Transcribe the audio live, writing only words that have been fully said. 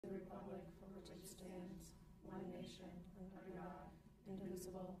republic for which it stands, one nation, under God,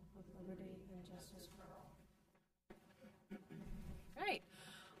 indivisible, with liberty and justice for all. All right.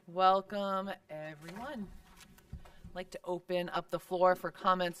 Welcome, everyone. I'd like to open up the floor for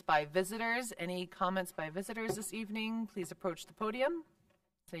comments by visitors. Any comments by visitors this evening, please approach the podium.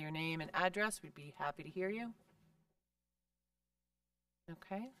 Say your name and address. We'd be happy to hear you.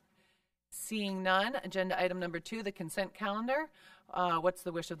 Okay. Seeing none, agenda item number 2, the consent calendar. What's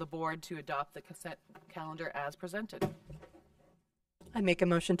the wish of the board to adopt the consent calendar as presented? I make a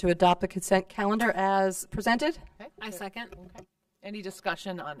motion to adopt the consent calendar as presented. Okay. I second. Okay. Any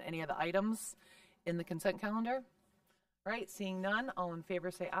discussion on any of the items in the consent calendar? All right, seeing none, all in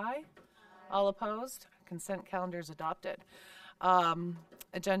favor say aye. All opposed? Consent calendar is adopted.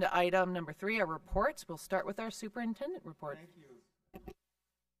 Agenda item number 3, our reports. We'll start with our superintendent report. Thank you.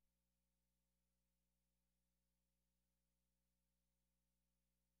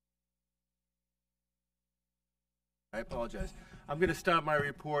 I apologize. I'm going to start my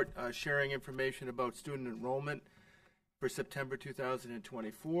report sharing information about student enrollment for September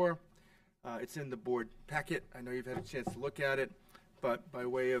 2024. It's in the board packet. I know you've had a chance to look at it, but by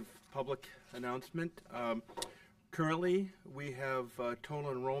way of public announcement, currently we have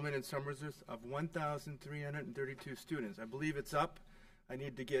total enrollment in Somersworth of 1,332 students. I believe it's up. I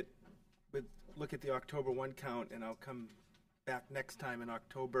need to look at the October 1 count, and I'll come back next time in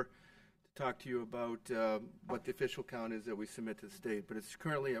October to talk to you about what the official count is that we submit to the state. But it's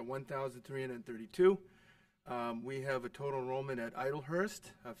currently at 1,332. We have a total enrollment at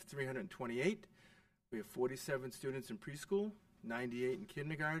Idlehurst of 328. We have 47 students in preschool, 98 in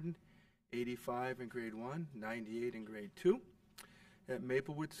kindergarten, 85 in grade 1, 98 in grade 2. At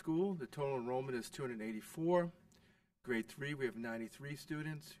Maplewood School, the total enrollment is 284. Grade 3, we have 93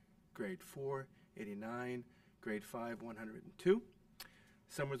 students. Grade 4, 89. Grade 5, 102.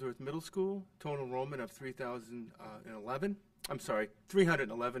 Somersworth Middle School, total enrollment of 3,011. I'm sorry,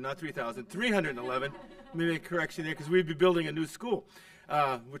 311, not 3,000, 311. Let me make a correction there because we'd be building a new school,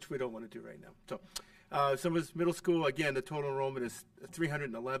 which we don't want to do right now. So, Somersworth Middle School, again, the total enrollment is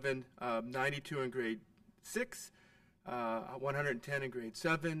 311, 92 in grade 6, 110 in grade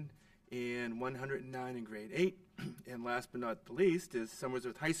 7, and 109 in grade 8. And last but not the least is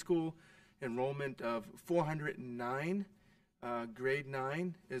Somersworth High School, enrollment of 409. Grade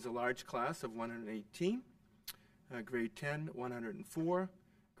 9 is a large class of 118. Grade 10, 104,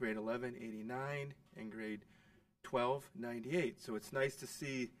 grade 11, 89, and grade 12, 98. So it's nice to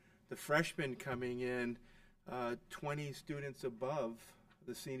see the freshmen coming in 20 students above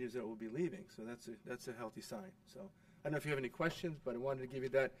the seniors that will be leaving. So that's a healthy sign. So I don't know if you have any questions, but I wanted to give you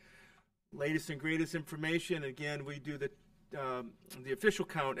that latest and greatest information. Again, we do the official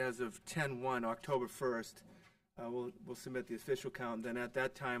count as of 10/1, October 1st. We'll submit the official count. Then at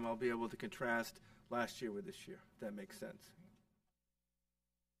that time, I'll be able to contrast last year with this year, if that makes sense.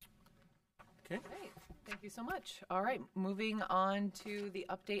 Okay. Great. Thank you so much. All right, moving on to the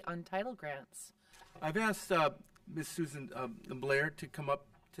update on title grants. I've asked Ms. Susan Blair to come up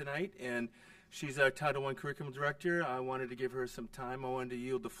tonight, and she's our Title I Curriculum Director. I wanted to give her some time. I wanted to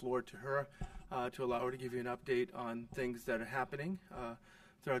yield the floor to her to allow her to give you an update on things that are happening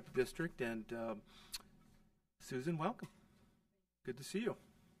throughout the district. And Susan, welcome. Good to see you.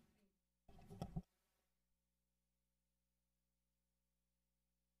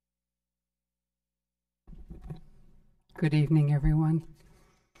 Good evening, everyone.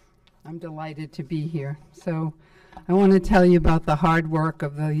 I'm delighted to be here. So I want to tell you about the hard work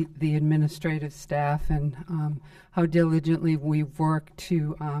of the administrative staff and how diligently we've worked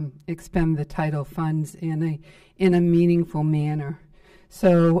to expend the title funds in a meaningful manner.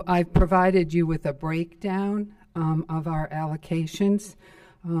 So I've provided you with a breakdown of our allocations.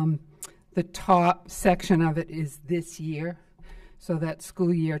 The top section of it is this year, so that's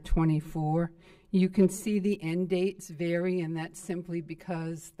school year 24. You can see the end dates vary, and that's simply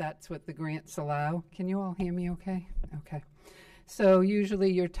because that's what the grants allow. Can you all hear me okay? Okay. So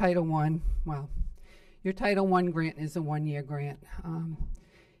usually your Title I grant is a 1-year grant.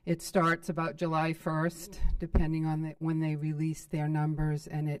 It starts about July 1st, depending on when they release their numbers,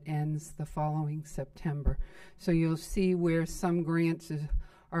 and it ends the following September. So you'll see where some grants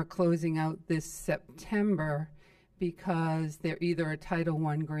are closing out this September because they're either a Title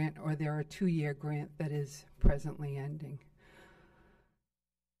I grant or they're a 2-year grant that is presently ending.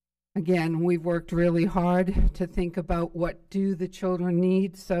 Again, we've worked really hard to think about what do the children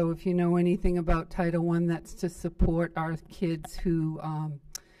need. So if you know anything about Title I, that's to support our kids who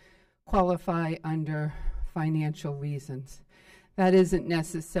qualify under financial reasons. that isn't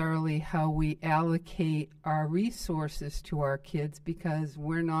necessarily how we allocate our resources to our kids, because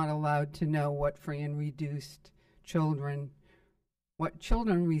we're not allowed to know what free and reduced what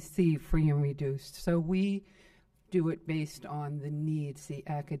children receive free and reduced. So we do it based on the needs, the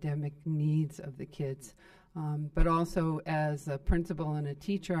academic needs of the kids. But also as a principal and a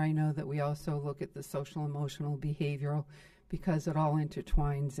teacher, I know that we also look at the social, emotional, behavioral, because it all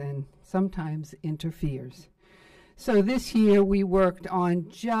intertwines and sometimes interferes. So this year we worked on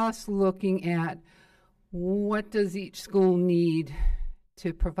just looking at what does each school need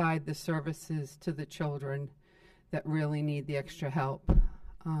to provide the services to the children that really need the extra help.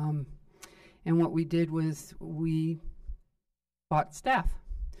 And what we did was we bought staff.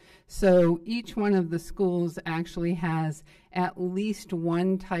 So each one of the schools actually has at least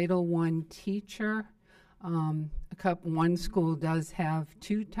one Title I teacher. One school does have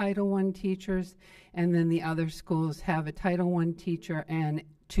 2 Title I teachers, and then the other schools have a Title I teacher and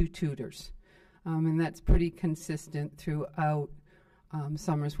 2 tutors. And that's pretty consistent throughout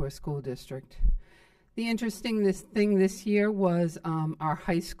Somersworth School District. The interesting thing this year was our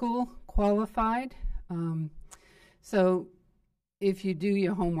high school qualified. So if you do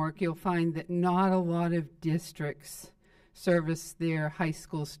your homework, you'll find that not a lot of districts service their high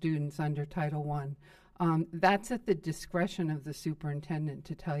school students under Title I. That's at the discretion of the superintendent,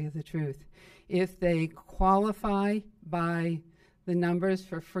 to tell you the truth. If they qualify by the numbers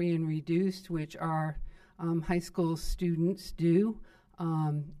for free and reduced, which our high school students do,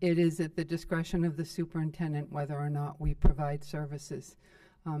 it is at the discretion of the superintendent whether or not we provide services.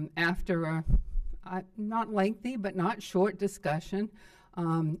 After a not lengthy but not short discussion,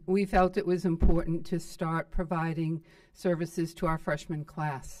 we felt it was important to start providing services to our freshman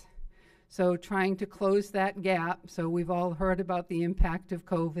class. So trying to close that gap. So we've all heard about the impact of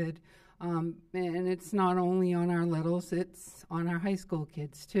COVID, and it's not only on our littles, it's on our high school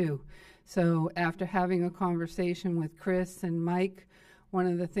kids too. So after having a conversation with Chris and Mike, one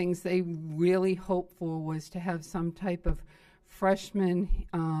of the things they really hoped for was to have some type of freshman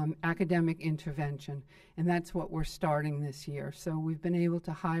academic intervention, and that's what we're starting this year. So we've been able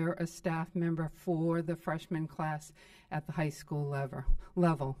to hire a staff member for the freshman class at the high school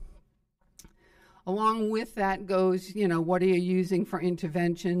level. Along with that goes, what are you using for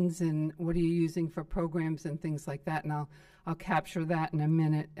interventions and what are you using for programs and things like that, and I'll capture that in a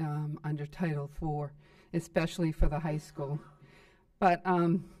minute under Title IV, especially for the high school. But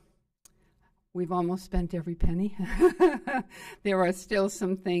we've almost spent every penny. There are still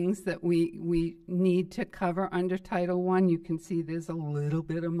some things that we need to cover under Title I. You can see there's a little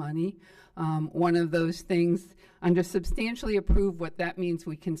bit of money. One of those things, under substantially approved, what that means,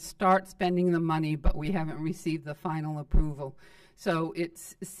 we can start spending the money, but we haven't received the final approval. So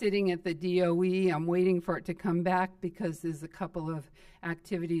it's sitting at the DOE. I'm waiting for it to come back because there's a couple of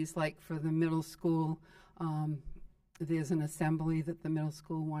activities, like for the middle school. There's an assembly that the middle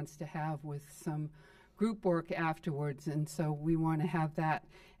school wants to have with some group work afterwards, and so we want to have that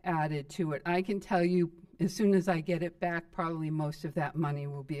added to it. I can tell you, as soon as I get it back, probably most of that money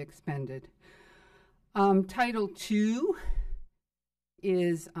will be expended. Title II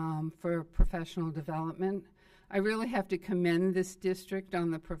is for professional development. I really have to commend this district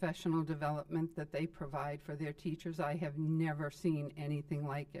on the professional development that they provide for their teachers. I have never seen anything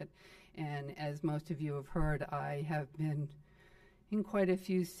like it. And as most of you have heard, I have been in quite a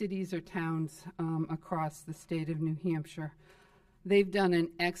few cities or towns across the state of New Hampshire. They've done an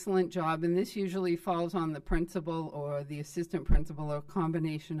excellent job, and this usually falls on the principal or the assistant principal or a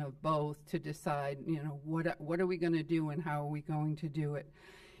combination of both to decide, what are we going to do and how are we going to do it.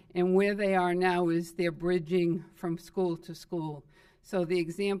 And where they are now is they're bridging from school to school. So the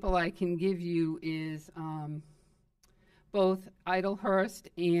example I can give you is both Idlehurst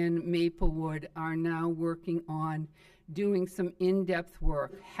and Maplewood are now working on doing some in-depth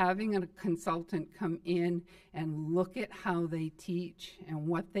work, having a consultant come in and look at how they teach and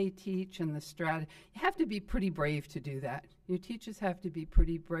what they teach and the strategy. You have to be pretty brave to do that. Your teachers have to be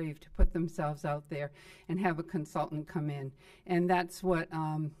pretty brave to put themselves out there and have a consultant come in. And that's what,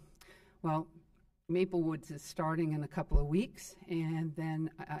 Maplewoods is starting in a couple of weeks, and then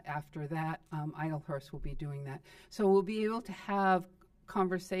after that, Idlehurst will be doing that. So we'll be able to have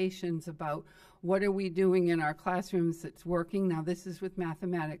conversations about what are we doing in our classrooms that's working. Now this is with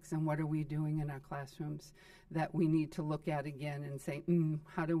mathematics, and what are we doing in our classrooms that we need to look at again and say,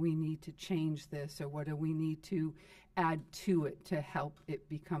 how do we need to change this, or what do we need to add to it to help it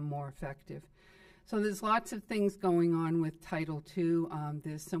become more effective. So there's lots of things going on with Title II.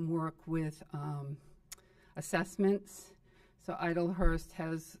 There's some work with assessments. So Idlehurst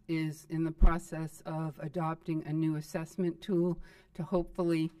is in the process of adopting a new assessment tool to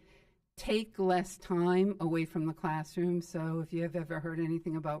hopefully take less time away from the classroom. So if you have ever heard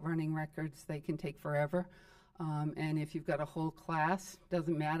anything about running records, they can take forever. And if you've got a whole class,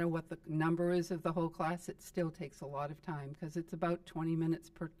 doesn't matter what the number is of the whole class, it still takes a lot of time because it's about 20 minutes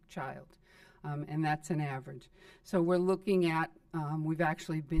per child. And that's an average. So we're looking at, we've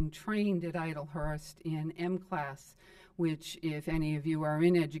actually been trained at Idlehurst in M-Class, which if any of you are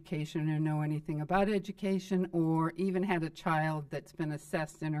in education or know anything about education or even had a child that's been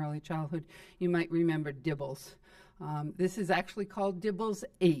assessed in early childhood, you might remember DIBELS. This is actually called DIBELS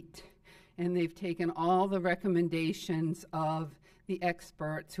 8. And they've taken all the recommendations of the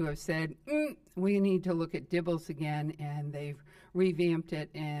experts who have said, we need to look at DIBELS again, and they've revamped it,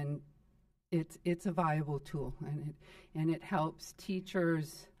 and it's a viable tool, and it helps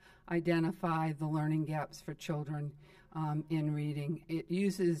teachers identify the learning gaps for children in reading. It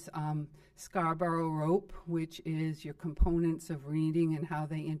uses Scarborough rope, which is your components of reading and how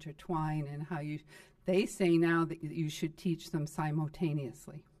they intertwine and how they say now that you should teach them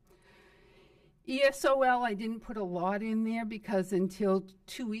simultaneously. ESOL, I didn't put a lot in there because until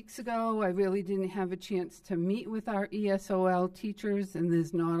 2 weeks ago, I really didn't have a chance to meet with our ESOL teachers, and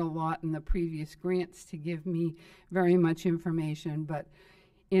there's not a lot in the previous grants to give me very much information. But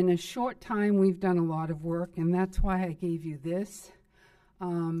in a short time, we've done a lot of work, and that's why I gave you this.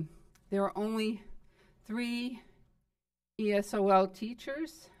 There are only 3 ESOL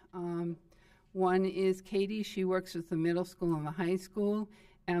teachers. One is Katie. She works with the middle school and the high school.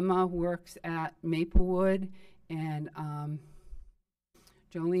 Emma works at Maplewood, and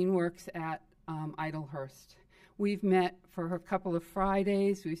Jolene works at Idlehurst. We've met for a couple of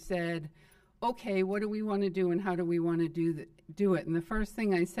Fridays. We said, okay, what do we want to do and how do we want to do it? And the first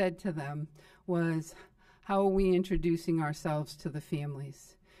thing I said to them was, how are we introducing ourselves to the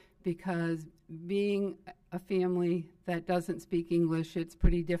families? Because being a family that doesn't speak English, it's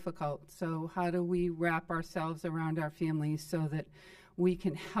pretty difficult. So how do we wrap ourselves around our families so that we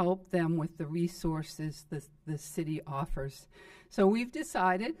can help them with the resources the city offers? So we've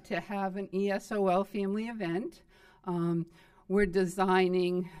decided to have an ESOL family event. We're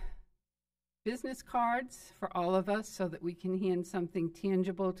designing business cards for all of us so that we can hand something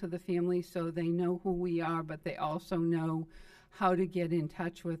tangible to the family so they know who we are, but they also know how to get in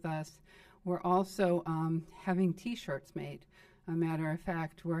touch with us. We're also having T-shirts made. A matter of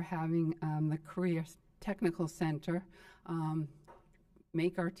fact, we're having the Career Technical Center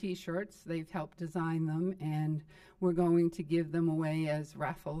make our T-shirts. They've helped design them, and we're going to give them away as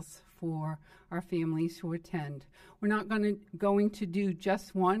raffles for our families who attend. We're not going to do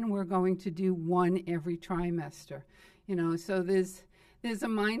just one. We're going to do one every trimester. You know, so there's a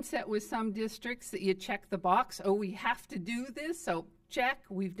mindset with some districts that you check the box. Oh, we have to do this, so check.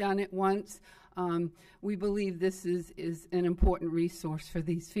 We've done it once. We believe this is an important resource for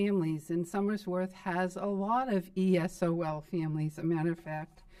these families, and Somersworth has a lot of ESOL families. A matter of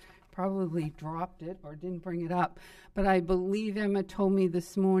fact, probably dropped it or didn't bring it up, but I believe Emma told me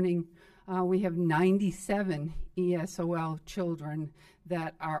this morning we have 97 ESOL children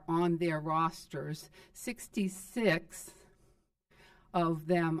that are on their rosters. 66 of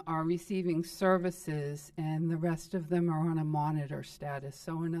them are receiving services, and the rest of them are on a monitor status.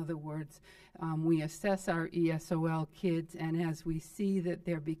 So in other words, we assess our ESOL kids, and as we see that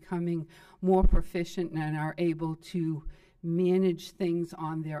they're becoming more proficient and are able to manage things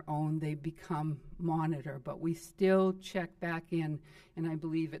on their own, they become monitor. But we still check back in, and I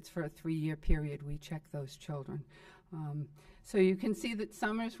believe it's for a 3-year period we check those children. So you can see that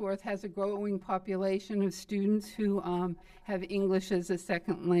Somersworth has a growing population of students who have English as a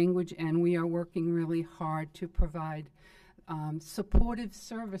second language, and we are working really hard to provide supportive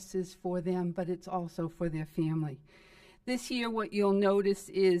services for them, but it's also for their family. This year, what you'll notice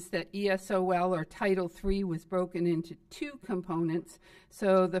is that ESOL, or Title III, was broken into 2 components.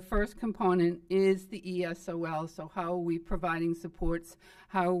 So the first component is the ESOL. So how are we providing supports?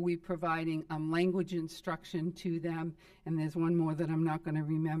 How are we providing language instruction to them? And there's one more that I'm not going to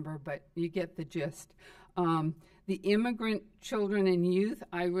remember, but you get the gist. The immigrant children and youth,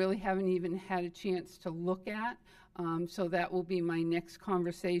 I really haven't even had a chance to look at. So that will be my next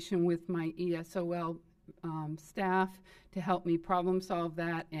conversation with my ESOL staff to help me problem solve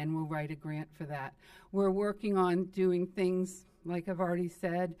that, and we'll write a grant for that. We're working on doing things like I've already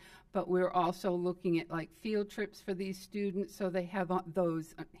said, but we're also looking at like field trips for these students so they have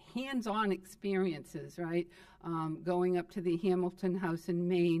those hands-on experiences, right? Going up to the Hamilton House in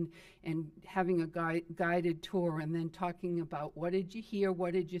Maine and having a guided tour and then talking about what did you hear,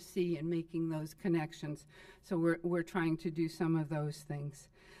 what did you see, and making those connections. So we're trying to do some of those things.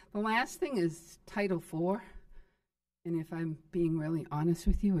 The last thing is Title IV, and if I'm being really honest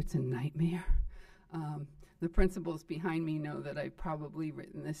with you, it's a nightmare. The principals behind me know that I've probably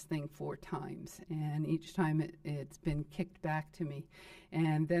written this thing 4 times, and each time it's been kicked back to me.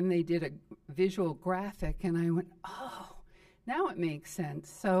 And then they did a visual graphic, and I went, oh, now it makes sense.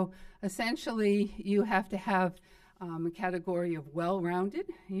 So essentially, you have to have a category of well-rounded,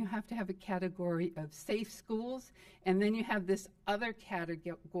 you have to have a category of safe schools, and then you have this other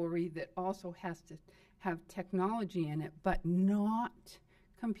category that also has to have technology in it, but not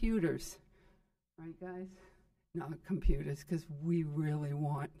computers. Right, guys? Not computers, because we really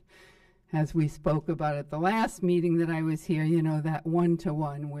want, as we spoke about at the last meeting that I was here, you know, that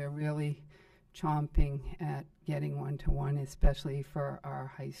one-to-one. We're really chomping at getting one-to-one, especially for our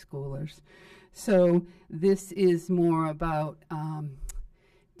high schoolers. So this is more about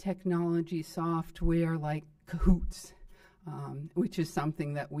technology software like Kahoots, which is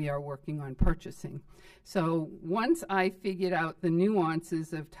something that we are working on purchasing. So once I figured out the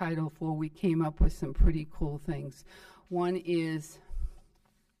nuances of Title IV, we came up with some pretty cool things. One is,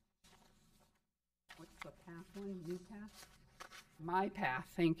 what's the path one? UPath? My Path,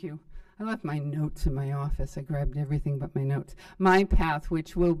 thank you. I left my notes in my office. I grabbed everything but my notes. My Path,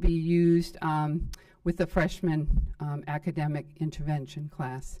 which will be used with the freshman academic intervention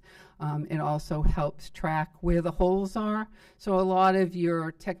class. It also helps track where the holes are. So a lot of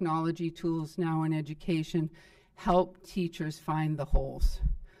your technology tools now in education help teachers find the holes.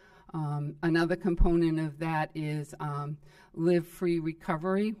 Another component of that is Live Free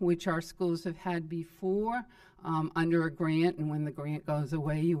Recovery, which our schools have had before under a grant, and when the grant goes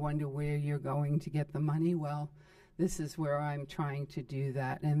away, you wonder where you're going to get the money. Well, this is where I'm trying to do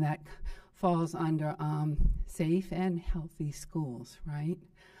that, and that falls under safe and healthy schools, right?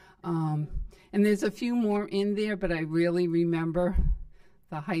 And there's a few more in there, but I really remember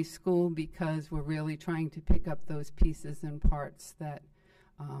the high school because we're really trying to pick up those pieces and parts that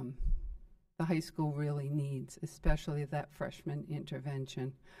the high school really needs, especially that freshman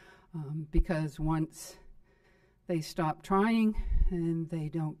intervention. Because once they stop trying and they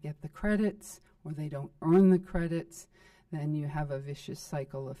don't get the credits or they don't earn the credits, then you have a vicious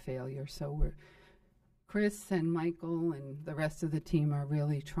cycle of failure. So Chris and Michael and the rest of the team are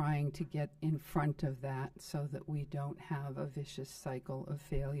really trying to get in front of that so that we don't have a vicious cycle of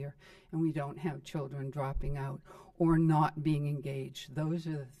failure and we don't have children dropping out or not being engaged. Those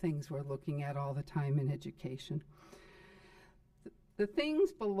are the things we're looking at all the time in education. The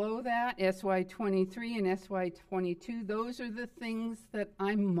things below that, SY23 and SY22, those are the things that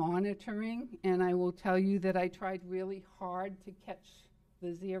I'm monitoring, and I will tell you that I tried really hard to catch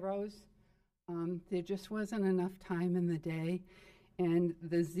the zeros. There just wasn't enough time in the day, and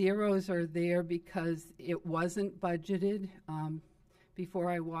the zeros are there because it wasn't budgeted before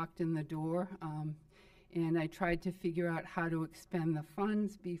I walked in the door, and I tried to figure out how to expend the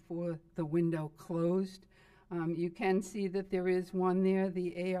funds before the window closed. You can see that there is one there,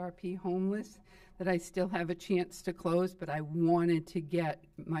 the ARP homeless, that I still have a chance to close, but I wanted to get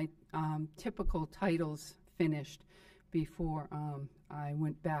my typical titles finished before I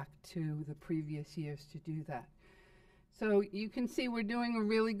went back to the previous years to do that. So you can see we're doing a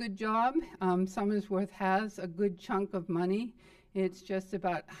really good job. Somersworth has a good chunk of money. It's just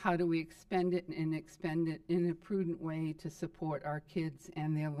about how do we expend it and expend it in a prudent way to support our kids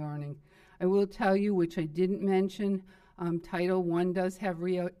and their learning. I will tell you, which I didn't mention, Title I does have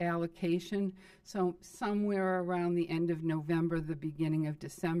reallocation. So somewhere around the end of November, the beginning of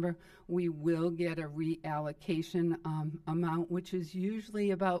December, we will get a reallocation amount, which is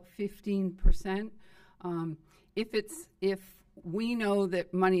usually about 15%. If we know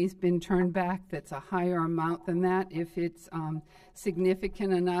that money's been turned back, that's a higher amount than that. If it's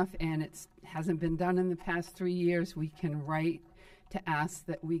significant enough and it hasn't been done in the past 3 years, we can write to ask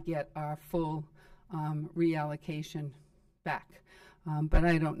that we get our full reallocation back. But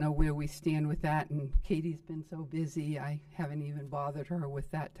I don't know where we stand with that, and Katie's been so busy, I haven't even bothered her with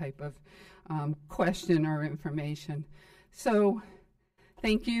that type of question or information. So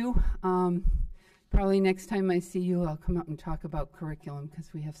thank you. Probably next time I see you, I'll come up and talk about curriculum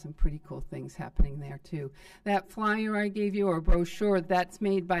because we have some pretty cool things happening there too. That flyer I gave you, or brochure, that's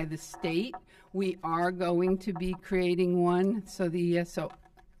made by the state. We are going to be creating one. So the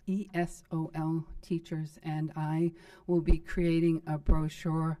ESOL teachers and I will be creating a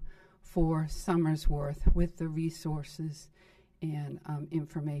brochure for Somersworth with the resources and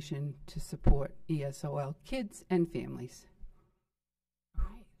information to support ESOL kids and families. All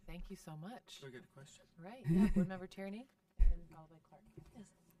right. Thank you so much. Very good question. Right. Yeah. Board Member Tierney and then followed by Clark.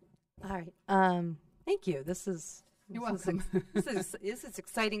 All right. Thank you. You're welcome. This is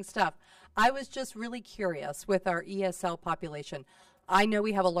exciting stuff. I was just really curious with our ESL population. I know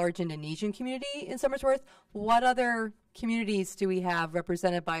we have a large Indonesian community in Somersworth. What other communities do we have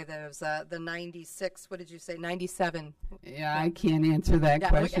represented by those? The 96, what did you say, 97? Yeah, I can't answer that Yeah,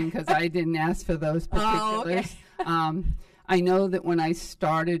 question because I didn't ask for those particulars. Oh, okay. I know that when I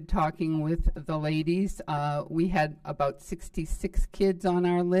started talking with the ladies, we had about 66 kids on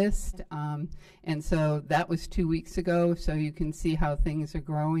our list. And so that was 2 weeks ago, so you can see how things are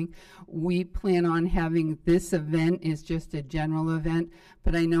growing. We plan on having this event is just a general event,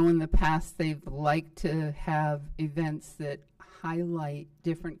 but I know in the past they've liked to have events that highlight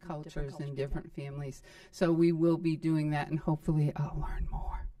different cultures and different families. So we will be doing that, and hopefully I'll learn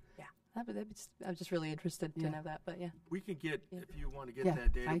more. I'm just really interested to know that, but yeah. We can get, if you want to get Yeah,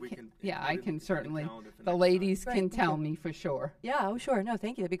 that data, I we can- can. Yeah, put I it can in certainly. calendar for The next ladies Right, can thank tell you. me for sure. Yeah, oh, sure. No,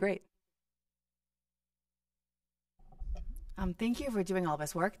 thank you. That'd be great. Thank you for doing all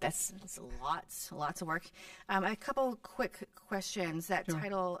this work. That's lots of work. A couple quick questions. That Sure.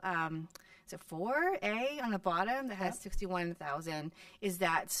 title, is it 4A on the bottom that has 61,000? Is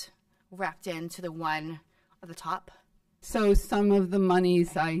that wrapped into the one at the top? So some of the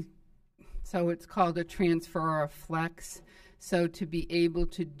monies so it's called a transfer or a flex. So to be able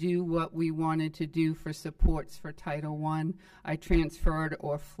to do what we wanted to do for supports for Title I, I transferred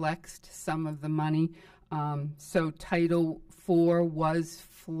or flexed some of the money. So Title IV was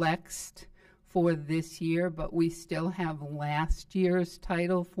flexed for this year, but we still have last year's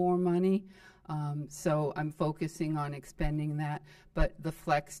Title IV money. So I'm focusing on expending that, but the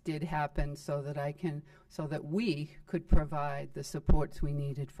flex did happen so that we could provide the supports we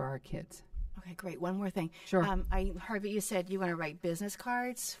needed for our kids. Okay, great. One more thing. Sure. I heard that you said you want to write business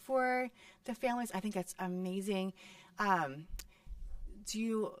cards for the families. I think that's amazing.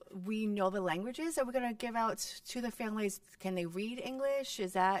 We know the languages that we're going to give out to the families? Can they read English?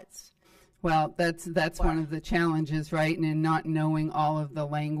 Is that... Well, that's one of the challenges, right? And in not knowing all of the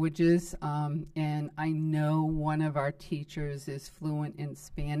languages. And I know one of our teachers is fluent in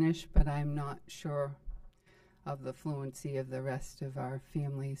Spanish, but I'm not sure of the fluency of the rest of our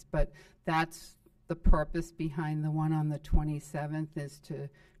families. But that's the purpose behind the one on the 27th, is to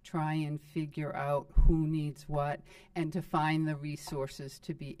try and figure out who needs what and to find the resources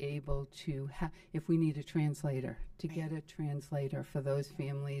to be able to if we need a translator, to get a translator for those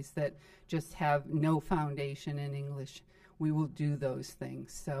families that just have no foundation in English. We will do those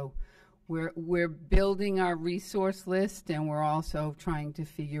things. So we're building our resource list, and we're also trying to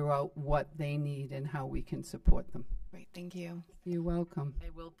figure out what they need and how we can support them. Great, thank you. You're welcome. I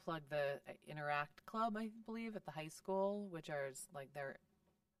will plug the Interact Club, I believe, at the high school, which are like their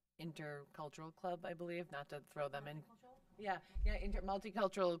intercultural club, I believe, not to throw them in. Yeah,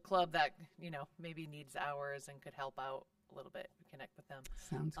 multicultural club that, maybe needs hours and could help out a little bit, connect with them.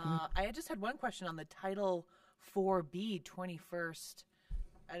 Sounds good. I just had one question on the Title 4B 21st.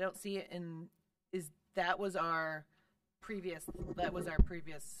 I don't see it that was our previous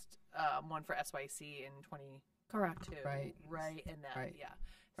one for SYC in 22. Correct. Right. Right, and that, Right. yeah.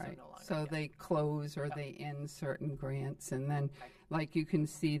 Right. So no longer. So yeah. they close or they end certain grants. And then, like you can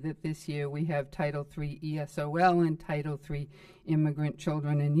see that this year we have Title III ESOL and Title III Immigrant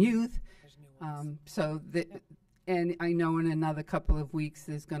Children and Youth. There's new ones. And I know in another couple of weeks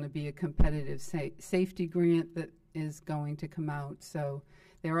there's going to be a competitive safety grant that is going to come out. So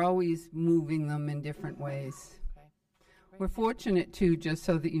they're always moving them in different ways. Okay. We're fortunate, too, just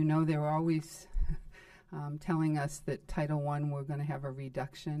so that you know, they're always telling us that Title I, we're going to have a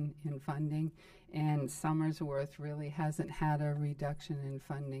reduction in funding, and Somersworth really hasn't had a reduction in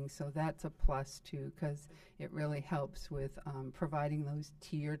funding, so that's a plus, too, because it really helps with providing those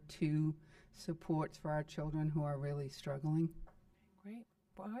Tier 2 supports for our children who are really struggling. Great.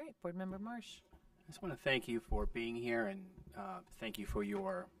 All right, Board Member Marsh. I just want to thank you for being here, and thank you for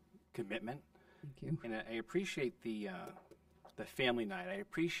your commitment. Thank you. And I appreciate the family night. I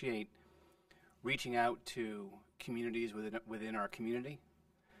appreciate reaching out to communities within our community.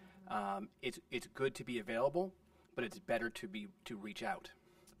 It's good to be available, but it's better to reach out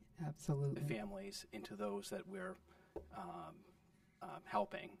Absolutely. to families and to those that we're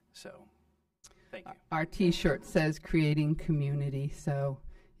helping. So, thank you. Our T-shirt says creating community, so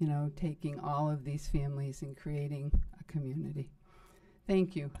taking all of these families and creating a community.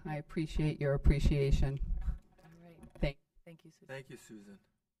 Thank you. I appreciate your appreciation. All right. Thank Thank you, Susan. Thank you, Susan.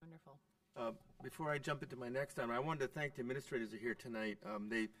 Wonderful. Before I jump into my next item, I wanted to thank the administrators who are here tonight. I'm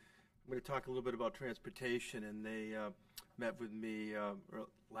going to talk a little bit about transportation, and they met with me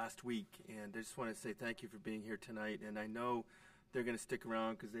last week, and I just want to say thank you for being here tonight. And I know they're going to stick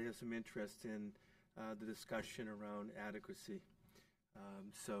around because they have some interest in the discussion around adequacy,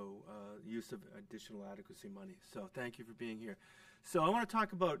 use of additional adequacy money. So thank you for being here. So I want to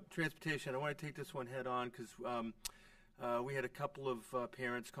talk about transportation. I want to take this one head on because we had a couple of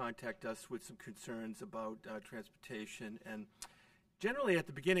parents contact us with some concerns about transportation. And generally at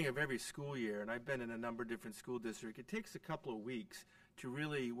the beginning of every school year, and I've been in a number of different school districts, it takes a couple of weeks to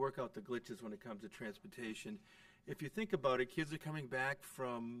really work out the glitches when it comes to transportation. If you think about it, kids are coming back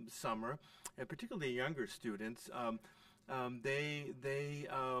from summer, and particularly younger students, they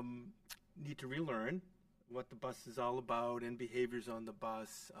need to relearn what the bus is all about and behaviors on the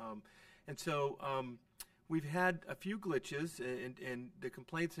bus. And so we've had a few glitches, and the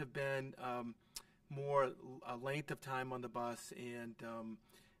complaints have been more length of time on the bus, and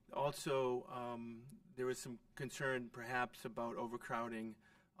also there was some concern perhaps about overcrowding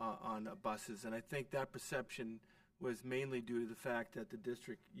on buses. And I think that perception was mainly due to the fact that the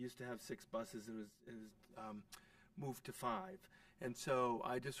district used to have 6 buses. It was moved to 5. And so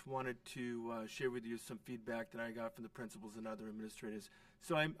I just wanted to share with you some feedback that I got from the principals and other administrators.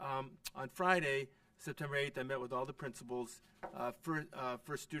 So I'm on Friday, September 8th, I met with all the principals,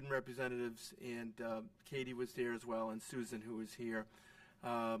 first student representatives, and Katie was there as well, and Susan, who was here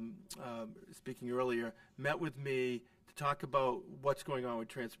speaking earlier, met with me to talk about what's going on with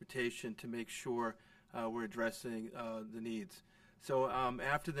transportation to make sure we're addressing the needs. So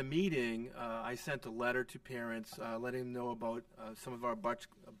after the meeting, I sent a letter to parents letting them know about some of our bus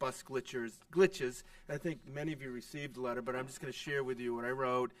glitches. I think many of you received the letter, but I'm just going to share with you what I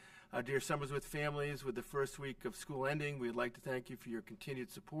wrote. Dear Somersworth families, with the first week of school ending, we'd like to thank you for your continued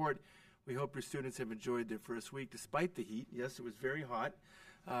support. We hope your students have enjoyed their first week despite the heat. Yes, it was very hot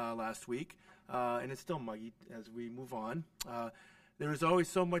last week, and it's still muggy as we move on. There is always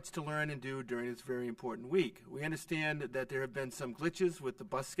so much to learn and do during this very important week. We understand that there have been some glitches with the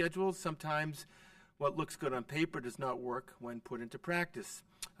bus schedules. Sometimes what looks good on paper does not work when put into practice.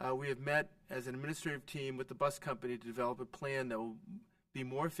 We have met as an administrative team with the bus company to develop a plan that will be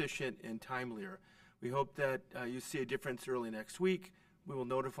more efficient and timelier. We hope that you see a difference early next week. We will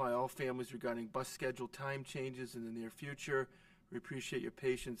notify all families regarding bus schedule time changes in the near future. We appreciate your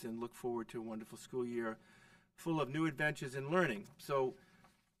patience and look forward to a wonderful school year full of new adventures and learning. So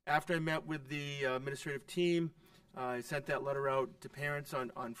after I met with the administrative team, I sent that letter out to parents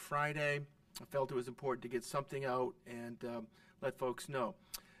on Friday. I felt it was important to get something out and let folks know.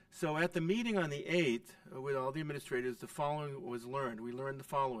 So at the meeting on the 8th with all the administrators, the following was learned. We learned the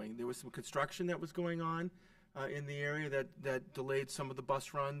following. There was some construction that was going on in the area that delayed some of the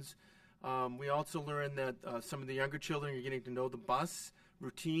bus runs. We also learned that some of the younger children are getting to know the bus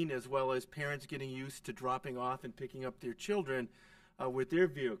routine, as well as parents getting used to dropping off and picking up their children with their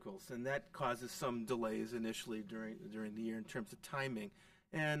vehicles, and that causes some delays initially during the year in terms of timing.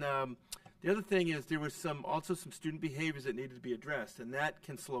 And the other thing is there was also some student behaviors that needed to be addressed, and that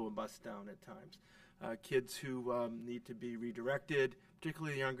can slow a bus down at times. Kids who need to be redirected,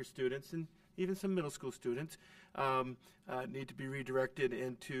 particularly younger students and even some middle school students, need to be redirected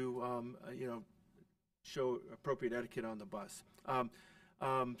and to show appropriate etiquette on the bus.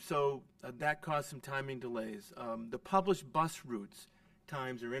 So that caused some timing delays. The published bus routes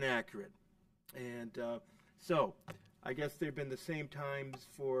times are inaccurate. And so I guess they've been the same times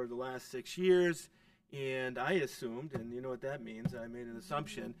for the last 6 years, and I assumed, and you know what that means, I made an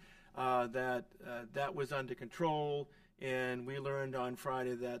assumption, that that was under control, and we learned on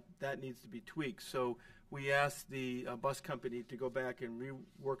Friday that that needs to be tweaked. So we asked the bus company to go back and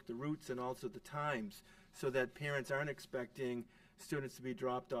rework the routes and also the times so that parents aren't expecting students to be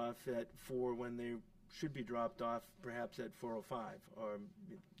dropped off at 4 when they should be dropped off perhaps at 4:05.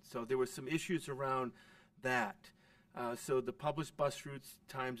 So there were some issues around that. So the published bus routes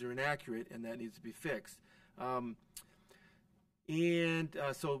times are inaccurate, and that needs to be fixed. So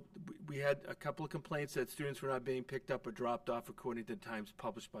we had a couple of complaints that students were not being picked up or dropped off according to the times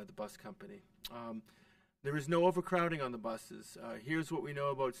published by the bus company. There is no overcrowding on the buses. Here's what we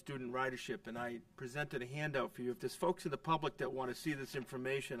know about student ridership, and I presented a handout for you. If there's folks in the public that want to see this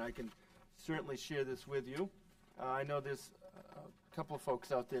information, I can certainly share this with you. I know there's a couple of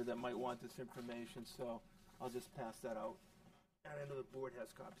folks out there that might want this information, so I'll just pass that out. And I know the board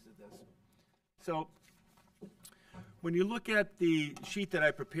has copies of this. So when you look at the sheet that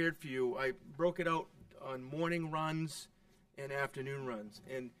I prepared for you, I broke it out on morning runs and afternoon runs.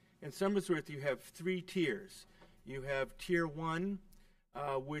 And in Somersworth, you have 3 tiers. You have Tier 1,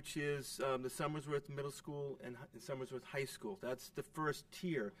 which is the Somersworth Middle School and Somersworth High School. That's the first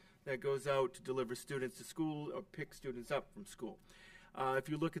tier that goes out to deliver students to school or pick students up from school. If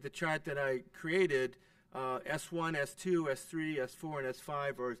you look at the chart that I created, S1, S2, S3, S4, and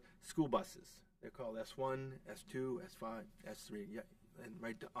S5 are school buses. They're called S1, S2, S5, S3, yeah, and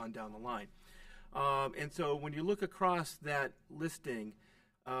right on down the line. And so when you look across that listing,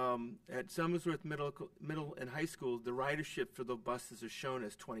 at Somersworth Middle and High School, the ridership for the buses is shown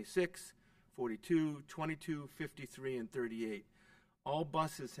as 26, 42, 22, 53, and 38. All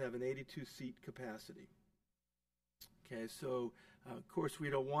buses have an 82-seat capacity. Okay, so of course we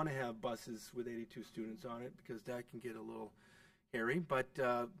don't want to have buses with 82 students on it because that can get a little hairy, but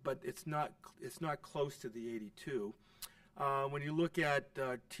it's not close to the 82. When you look at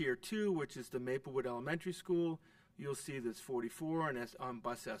Tier 2, which is the Maplewood Elementary School, you'll see there's 44 on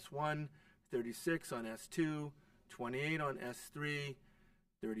bus S1, 36 on S2, 28 on S3,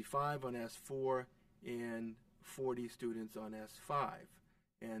 35 on S4, and 40 students on S5.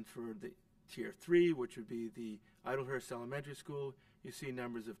 And for the Tier 3, which would be the Idlehurst Elementary School, you see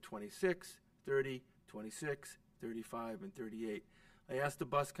numbers of 26, 30, 26, 35, and 38. I asked the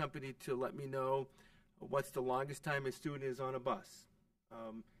bus company to let me know what's the longest time a student is on a bus.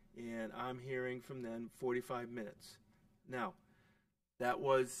 And I'm hearing from them 45 minutes. Now, that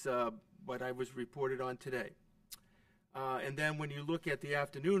was what I was reported on today. And then when you look at the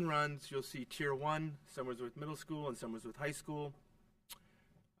afternoon runs, you'll see Tier 1, Somersworth Middle School and Somersworth High School.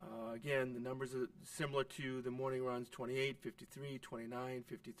 Again, the numbers are similar to the morning runs, 28, 53, 29,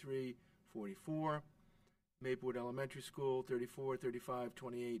 53, 44. Maplewood Elementary School, 34, 35,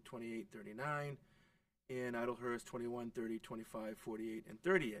 28, 28, 39. And Idlehurst, 21, 30, 25, 48, and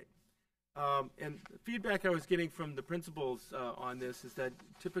 38. And the feedback I was getting from the principals on this is that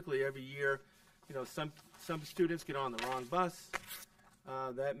typically every year, you know, some students get on the wrong bus.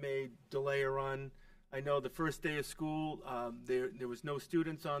 That may delay a run. I know the first day of school, there was no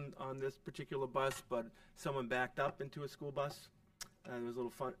students on this particular bus, but someone backed up into a school bus. There was a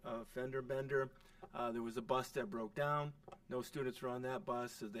little fender bender. There was a bus that broke down. No students were on that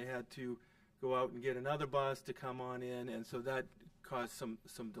bus, so they had to go out and get another bus to come on in, and so that caused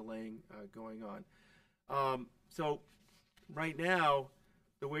some delaying going on. So right now,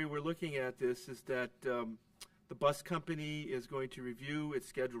 the way we're looking at this is that the bus company is going to review its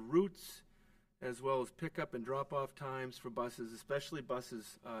scheduled routes as well as pickup and drop-off times for buses, especially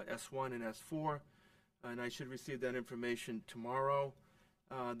buses S1 and S4, and I should receive that information tomorrow.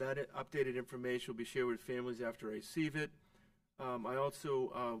 That updated information will be shared with families after I receive it. I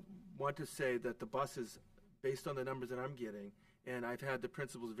also want to say that the buses, based on the numbers that I'm getting, and I've had the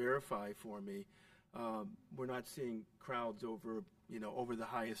principals verify for me, we're not seeing crowds over the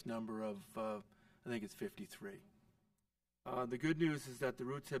highest number of, I think it's 53. The good news is that the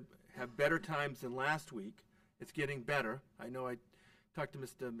routes have better times than last week. It's getting better. I know I talked to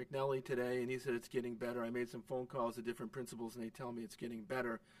Mr. McNally today, and he said it's getting better. I made some phone calls to different principals, and they tell me it's getting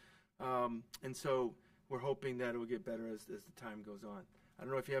better. And so we're hoping that it will get better as the time goes on. I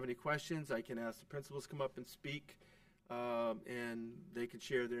don't know if you have any questions. I can ask the principals come up and speak, and they can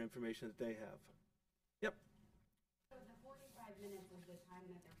share their information that they have. Yep. So the 45 minutes is the time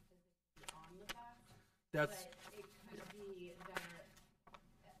that they're physically on the bus? That's But it could be that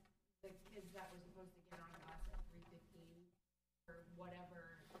the kids that were supposed to get on the bus at 3:15 or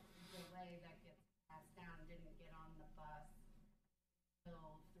whatever delay that gets passed down didn't get on the bus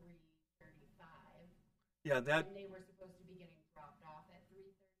until 3:35. yeah. That And they were supposed to be getting dropped off at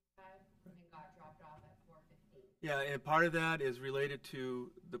 3:35 and got dropped off at 4:15. Yeah, and part of that is related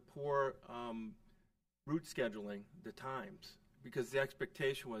to the poor route scheduling, the times, because the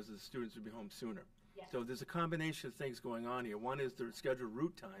expectation was the students would be home sooner. Yes. So there's a combination of things going on here. One is the scheduled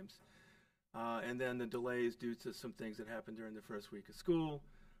route times, and then the delays due to some things that happened during the first week of school.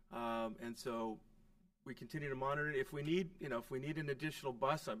 And so we continue to monitor it. If we need, if we need an additional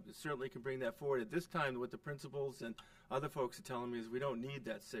bus, I certainly can bring that forward. At this time, what the principals and other folks are telling me is we don't need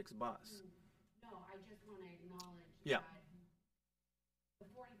that 6th bus. No, I just want to acknowledge Yeah. that the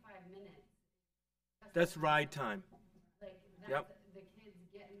 45 minutes. That's ride time. Like, that's Yep. the kids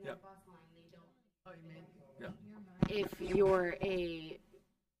get in their Yep. bus line, they don't. Yeah. If you're a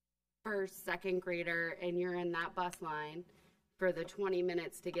first, second grader and you're in that bus line for the 20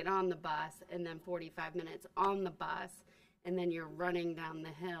 minutes to get on the bus and then 45 minutes on the bus, and then you're running down the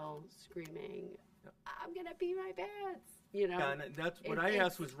hill screaming, I'm going to pee my pants, Yeah, and that's what I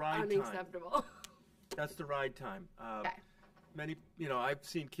asked was ride time. unacceptable. That's the ride time. Okay. Many, I've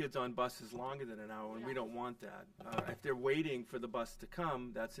seen kids on buses longer than an hour, and we don't want that. If they're waiting for the bus to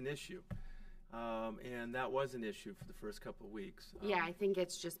come, that's an issue. And that was an issue for the first couple of weeks. Yeah, I think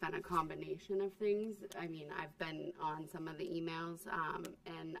it's just been a combination of things. I mean, I've been on some of the emails,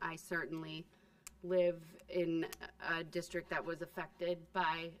 and I certainly live in a district that was affected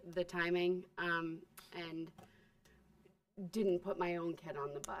by the timing, and didn't put my own kid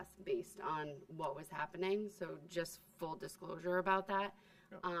on the bus based on what was happening. So just full disclosure about that.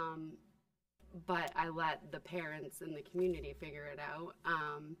 Yeah. But I let the parents and the community figure it out.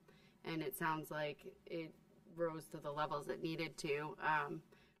 And it sounds like it rose to the levels it needed to.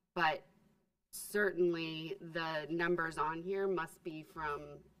 But certainly the numbers on here must be from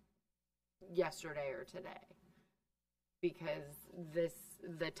yesterday or today, because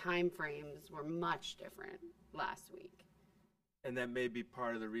the time frames were much different last week. And that may be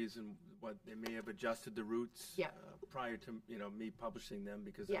part of the reason what they may have adjusted the routes prior to me publishing them,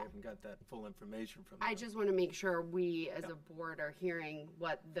 because I haven't got that full information from them. I just want to make sure we as a board are hearing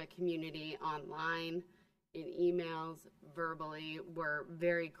what the community online, in emails, verbally were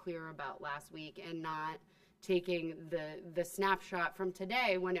very clear about last week, and not taking the snapshot from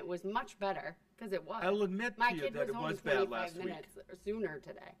today when it was much better, because it was. I'll admit My to you kid that it was bad last week. 25 minutes sooner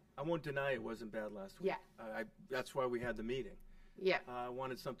today. I won't deny it wasn't bad last week. Yeah. That's why we had the meeting. Yeah. I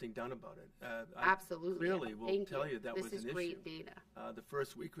wanted something done about it. Absolutely. I clearly will tell you that was an issue. This is great data. The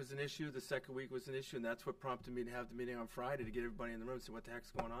first week was an issue. The second week was an issue, and that's what prompted me to have the meeting on Friday, to get everybody in the room and say, what the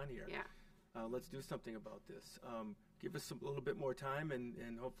heck's going on here? Yeah. Let's do something about this. Give us a little bit more time,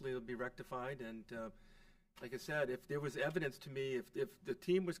 and hopefully it'll be rectified. And like I said, if there was evidence to me, if the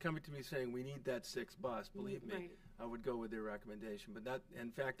team was coming to me saying we need that 6th bus, believe me, Right. I would go with their recommendation. But that, in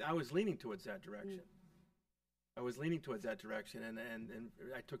fact, I was leaning towards that direction. I was leaning towards that direction, and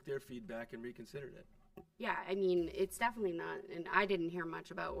I took their feedback and reconsidered it. Yeah, I mean, it's definitely not, and I didn't hear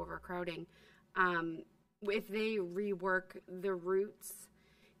much about overcrowding. If they rework the routes,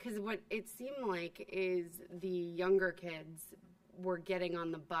 because what it seemed like is the younger kids were getting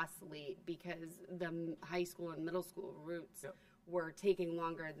on the bus late because the high school and middle school routes were taking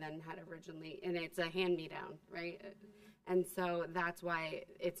longer than had originally, and it's a hand-me-down, right? And so that's why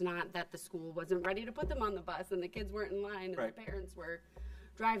it's not that the school wasn't ready to put them on the bus and the kids weren't in line and Right. the parents were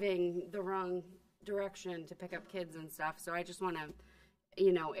driving the wrong direction to pick up kids and stuff. So I just want to,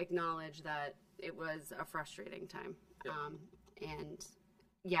 acknowledge that it was a frustrating time. Yep. And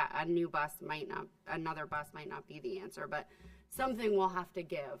yeah, another bus might not be the answer, but something we'll have to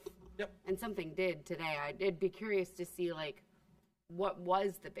give. Yep. And something did today. I'd be curious to see, what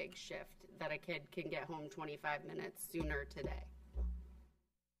was the big shift that a kid can get home 25 minutes sooner today?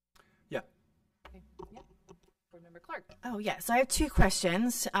 Yeah. Okay. Yeah. Board Member Clark. Oh, yeah. So I have 2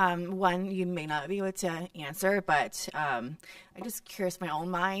 questions. One you may not be able to answer, but I'm just curious, my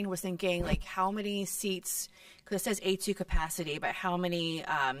own mind was thinking, how many seats, because it says A2 capacity, but how many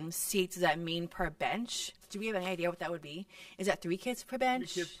seats does that mean per bench? Do we have any idea what that would be? Is that 3 kids per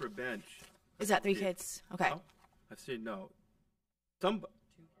bench? 3 kids per bench. Is that 3 kids? Okay. No? I see, no.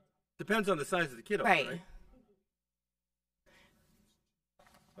 Depends on the size of the kiddo, Right. right?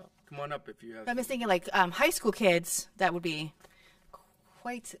 Well, come on up if you have. I'm just thinking, high school kids, that would be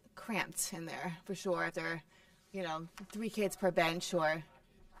quite cramped in there, for sure, if they're, 3 kids per bench, or...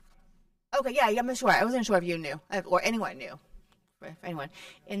 Okay, yeah, I'm not sure. I wasn't sure if you knew, or anyone knew. If anyone.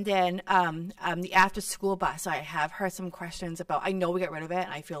 And then the after-school bus, I have heard some questions about, I know we got rid of it,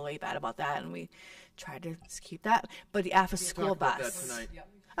 and I feel really bad about that, and we tried to keep that, but the after-school Talk about bus. that tonight.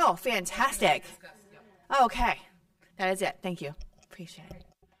 Oh, fantastic. Okay. That is it. Thank you. Appreciate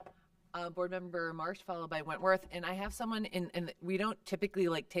it. Board Member Marsh, followed by Wentworth, and I have someone and we don't typically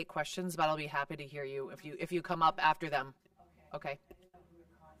take questions, but I'll be happy to hear you if you come up after them. Okay.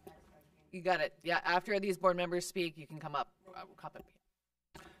 You got it. Yeah. After these board members speak, you can come up.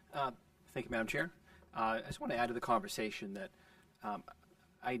 Thank you, Madam Chair. I just want to add to the conversation that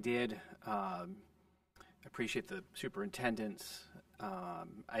I did appreciate the superintendent's.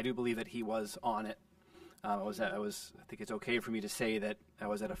 I do believe that he was on it. I think it's okay for me to say that I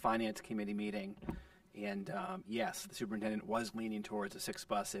was at a finance committee meeting, and yes, the superintendent was leaning towards a 6th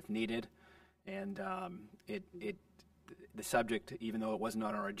bus if needed, and the subject, even though it wasn't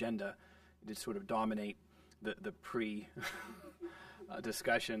on our agenda, did sort of dominate the pre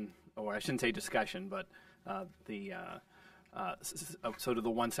discussion, or I shouldn't say discussion, but sort of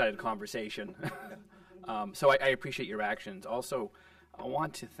the one-sided conversation. So I appreciate your actions. Also, I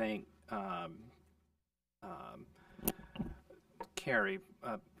want to thank Carrie,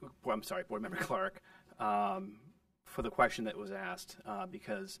 Board Member Clark, for the question that was asked,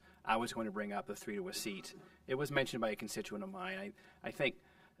 because I was going to bring up the 3 to a seat. It was mentioned by a constituent of mine. I think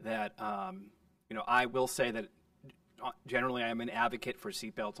that, I will say that generally I am an advocate for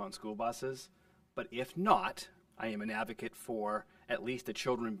seatbelts on school buses, but if not, I am an advocate for at least the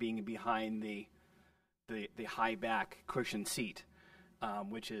children being behind the high back cushion seat,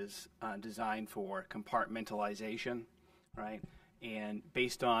 which is designed for compartmentalization, right? And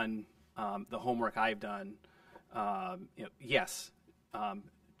based on the homework I've done, yes,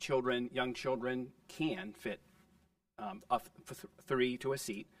 young children can fit up 3 to a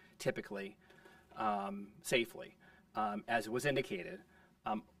seat, typically, safely. As was indicated,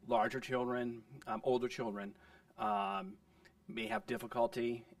 larger children, older children may have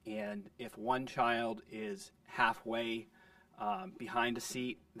difficulty, and if one child is halfway behind a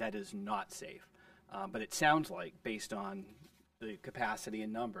seat, that is not safe. But it sounds like, based on the capacity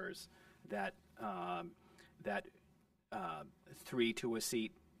and numbers, that 3 to a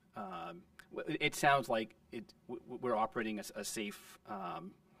seat, it sounds like we're operating a safe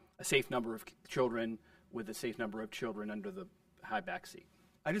number of children with a safe number of children under the high back seat.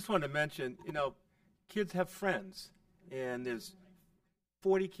 I just wanted to mention, kids have friends, and there's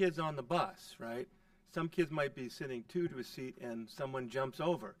 40 kids on the bus, right? Some kids might be sitting 2 to a seat, and someone jumps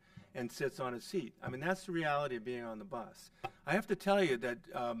over and sits on a seat. I mean, that's the reality of being on the bus. I have to tell you that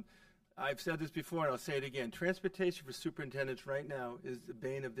I've said this before, and I'll say it again. Transportation for superintendents right now is the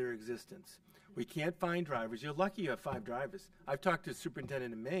bane of their existence. We can't find drivers. You're lucky you have 5 drivers. I've talked to a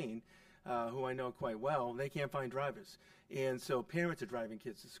superintendent in Maine, who I know quite well. They can't find drivers. And so parents are driving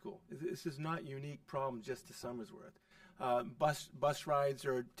kids to school. This is not a unique problem just to Somersworth. Bus rides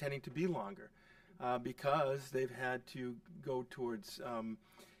are tending to be longer because they've had to go towards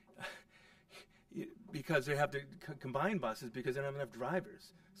because they have to combine buses because they don't have enough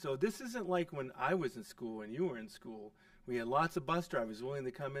drivers. So this isn't like when I was in school and you were in school. We had lots of bus drivers willing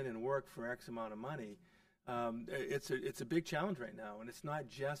to come in and work for X amount of money. It's a big challenge right now, and it's not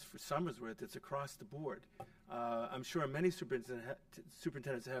just for Somersworth, it's across the board. I'm sure many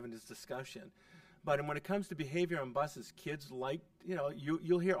superintendents are having this discussion. But when it comes to behavior on buses, kids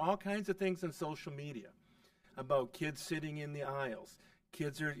you'll hear all kinds of things on social media about kids sitting in the aisles.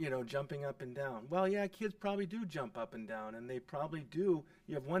 Kids are, jumping up and down. Well, yeah, kids probably do jump up and down, and they probably do.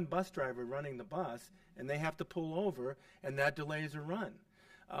 You have one bus driver running the bus, and they have to pull over, and that delays a run.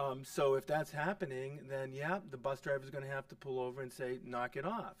 So if that's happening, then, yeah, the bus driver is going to have to pull over and say, knock it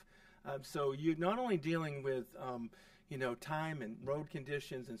off. So you're not only dealing with, time and road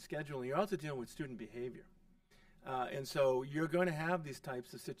conditions and scheduling, you're also dealing with student behavior. And so you're going to have these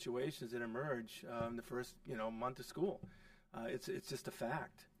types of situations that emerge in the first, month of school. It's just a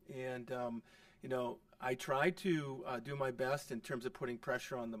fact. And, I try to do my best in terms of putting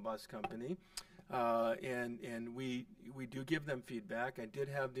pressure on the bus company. And we do give them feedback. I did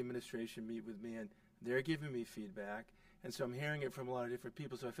have the administration meet with me, and they're giving me feedback. And so I'm hearing it from a lot of different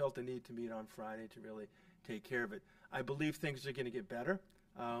people. So I felt the need to meet on Friday to really take care of it. I believe things are going to get better.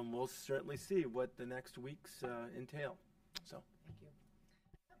 We'll certainly see what the next weeks entail. So. Thank you.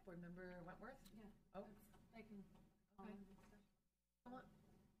 Board Member Wentworth? Yeah. Oh, I can. Okay. Come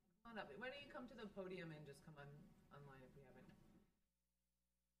on up. Why don't you come to the podium and just come online if we haven't.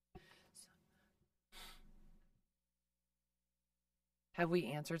 Have we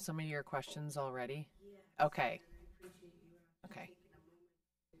answered some of your questions already? Yeah. Okay. Okay.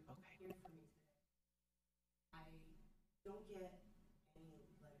 Okay. I don't get any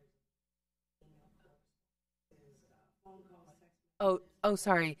letters, email correspondence, phone calls, text. Oh,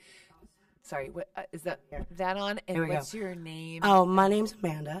 sorry. Sorry. What is that? That on? And what's your name? Oh, my name's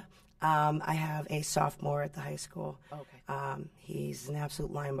Amanda. I have a sophomore at the high school. Okay. He's an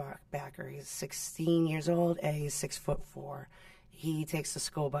absolute linebacker. He's 16 years old and he's 6'4". He takes the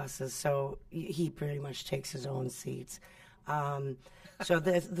school buses, so he pretty much takes his own seats. So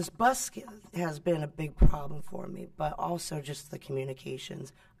this bus has been a big problem for me, but also just the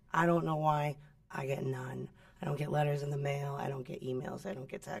communications. I don't know why I get none. I don't get letters in the mail. I don't get emails. I don't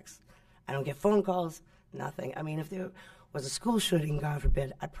get texts. I don't get phone calls, nothing. I mean, if there was a school shooting, God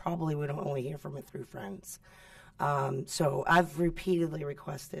forbid, I probably would only hear from it through friends. So I've repeatedly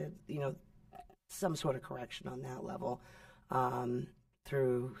requested, some sort of correction on that level.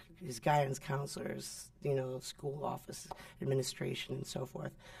 Through his guidance counselors, school office administration and so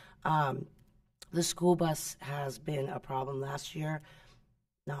forth. The school bus has been a problem last year.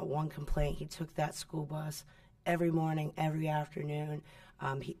 Not one complaint. He took that school bus every morning, every afternoon.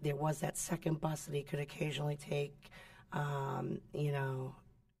 There was that second bus that he could occasionally take, and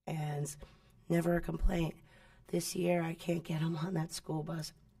never a complaint. This year, I can't get him on that school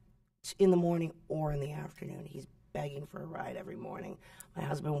bus in the morning or in the afternoon. He's begging for a ride every morning. My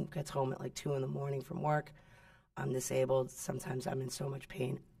husband gets home at like 2 in the morning from work. I'm disabled. Sometimes I'm in so much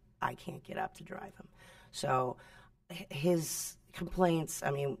pain, I can't get up to drive him. So his complaints,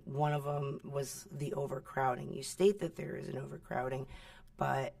 I mean, one of them was the overcrowding. You state that there is an overcrowding,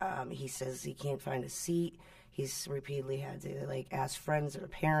 but he says he can't find a seat. He's repeatedly had to like ask friends or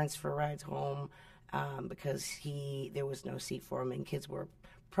parents for rides home because there was no seat for him, and kids were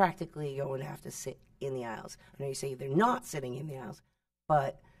practically going to have to sit in the aisles. I know you say they're not sitting in the aisles,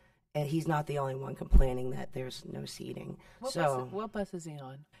 but he's not the only one complaining that there's no seating. What bus is he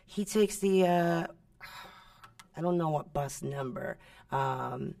on? He takes the I don't know what bus number,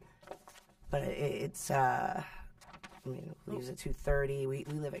 but it's I mean, we use it 2:30. We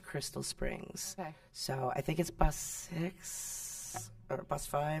live at Crystal Springs. Okay. So I think it's bus 6 or bus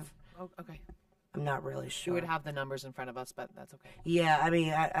 5. Oh, okay. I'm not really sure. We would have the numbers in front of us, but that's okay. Yeah, I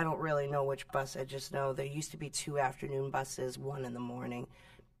mean, I don't really know which bus. I just know there used to be 2 afternoon buses, 1 in the morning.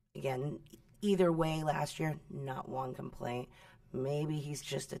 Again, either way, last year, not one complaint. Maybe he's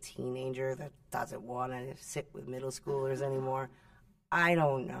just a teenager that doesn't want to sit with middle schoolers anymore. I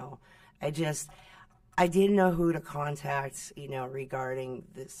don't know. I didn't know who to contact, regarding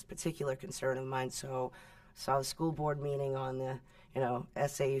this particular concern of mine. So saw the school board meeting on the,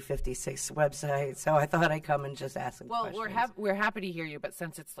 SAU 56 website. So I thought I'd come and just ask some questions. Well, we're happy to hear you, but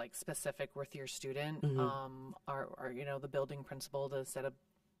since it's like specific with your student, or the building principal to set up.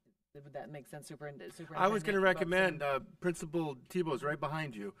 Would that make sense, Superintendent? I was going to recommend Principal Tebow's right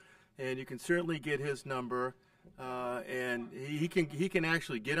behind you, and you can certainly get his number, and he can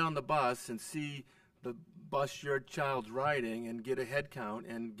actually get on the bus and see the bus your child's riding and get a head count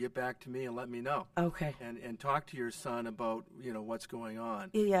and get back to me and let me know. Okay. And talk to your son about what's going on.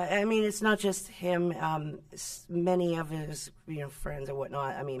 Yeah, I mean, it's not just him. Many of his friends and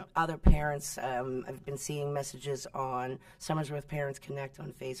whatnot. I mean, other parents. I've been seeing messages on Somersworth Parents Connect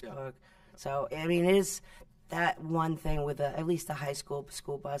on Facebook. Yeah. So I mean, it is that one thing with at least the high school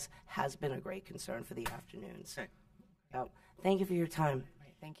bus has been a great concern for the afternoons. Okay. Yep. Thank you for your time.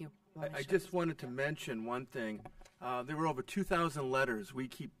 Right, thank you. I just wanted to mention one thing. There were over 2,000 letters. We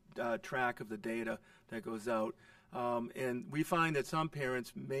keep track of the data that goes out. And we find that some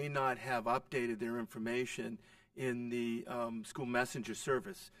parents may not have updated their information in the school messenger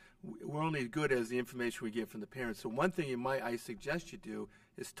service. We're only as good as the information we get from the parents. So one thing I suggest you do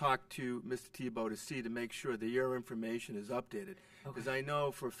is talk to Mr. Tebow to make sure that your information is updated. Because I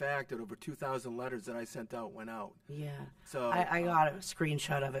know for a fact that over 2,000 letters that I sent out went out. Yeah. So I got a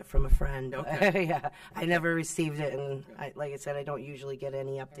screenshot of it from a friend. Okay. Yeah. I never received it, and like I said, I don't usually get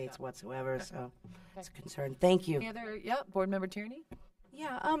any updates whatsoever, so it's a concern. Thank you. Any other, Board Member Tierney?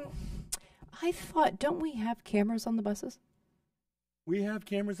 Yeah, I thought, don't we have cameras on the buses? We have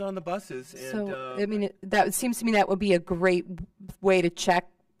cameras on the buses. And, so, I mean, that seems to me that would be a great way to check,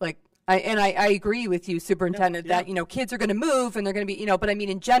 I agree with you, Superintendent, that, kids are going to move and they're going to be, but I mean,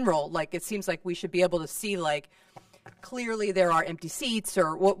 in general, it seems like we should be able to see, clearly there are empty seats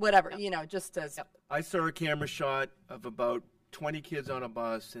or whatever, just as. Yep. I saw a camera shot of about 20 kids on a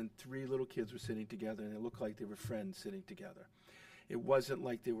bus, and 3 little kids were sitting together, and it looked like they were friends sitting together. It wasn't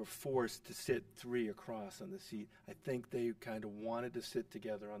like they were forced to sit 3 across on the seat. I think they kind of wanted to sit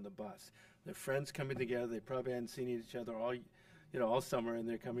together on the bus. Their friends coming together, they probably hadn't seen each other all summer, and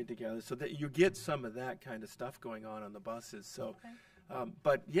they're coming together, so that you get some of that kind of stuff going on the buses. So,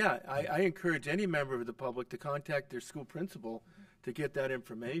 but yeah, I encourage any member of the public to contact their school principal to get that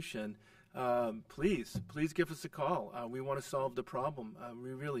information. Please give us a call. We want to solve the problem.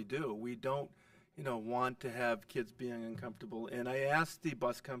 We really do. We don't, want to have kids being uncomfortable. And I asked the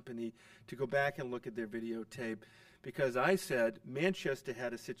bus company to go back and look at their videotape, because I said Manchester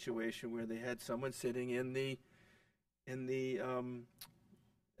had a situation where they had someone sitting in the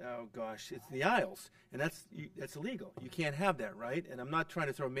it's the aisles, and that's illegal. You can't have that, right? And I'm not trying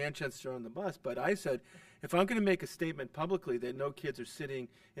to throw Manchester on the bus, but I said, if I'm going to make a statement publicly that no kids are sitting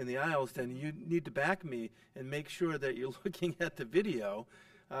in the aisles, then you need to back me and make sure that you're looking at the video,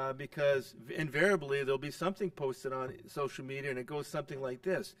 because invariably there'll be something posted on social media, and it goes something like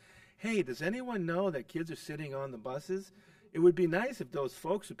this: hey, does anyone know that kids are sitting on the buses? It would be nice if those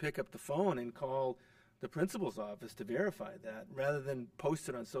folks would pick up the phone and call the principal's office to verify that, rather than post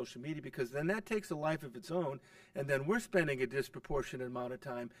it on social media, because then that takes a life of its own, and then we're spending a disproportionate amount of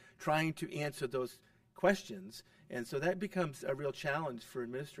time trying to answer those questions, and so that becomes a real challenge for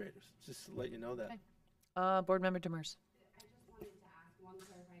administrators. Just to let you know that. Okay. Board Member Demers. I just wanted to ask one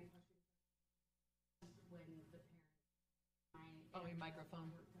clarifying question. When the your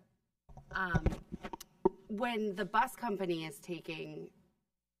microphone. When the bus company is taking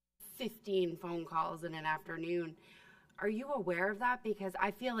 15 phone calls in an afternoon. Are you aware of that? Because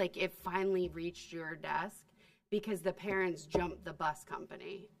I feel like it finally reached your desk because the parents jumped the bus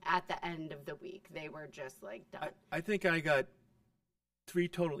company at the end of the week. They were just like done. I think I got 3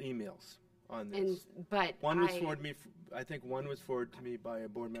 total emails on this. One was forwarded me. I think one was forwarded to me by a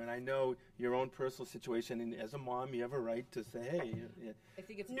board member. And I know your own personal situation, and as a mom, you have a right to say, "Hey." I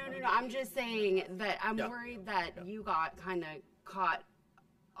think it's No. I'm just saying that I'm worried that you got kind of caught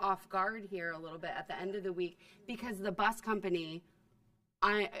off guard here a little bit at the end of the week because the bus company,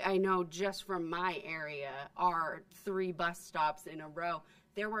 I know just from my area, are 3 bus stops in a row.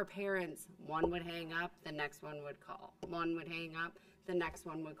 There were parents, one would hang up, the next one would call. One would hang up, the next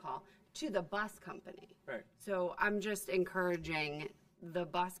one would call to the bus company. Right. So I'm just encouraging the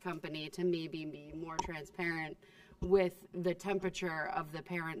bus company to maybe be more transparent with the temperature of the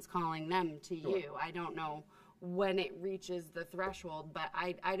parents calling them to you. I don't know when it reaches the threshold, but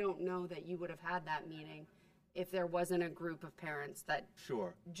I don't know that you would have had that meeting if there wasn't a group of parents that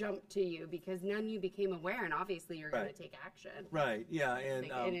jumped to you, because then you became aware, and obviously you're going to take action. Right. Yeah.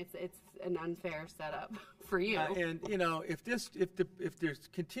 And it's an unfair setup for you. And if there's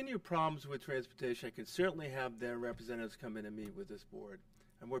continued problems with transportation, I can certainly have their representatives come in and meet with this board,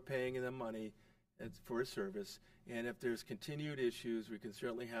 and we're paying them money for a service. And if there's continued issues, we can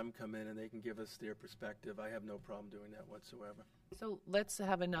certainly have them come in and they can give us their perspective. I have no problem doing that whatsoever. So let's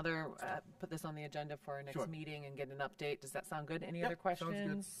have another, put this on the agenda for our next meeting and get an update. Does that sound good? Any other questions?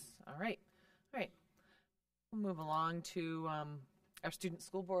 Sounds good. All right. We'll move along to our student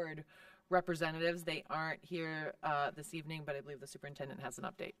school board representatives. They aren't here this evening, but I believe the superintendent has an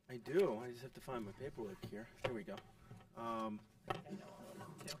update. I do. I just have to find my paperwork here. Here we go.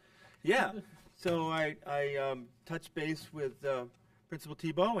 Yeah. So I touched base with Principal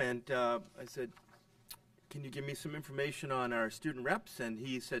Tebow, and I said, "Can you give me some information on our student reps?" And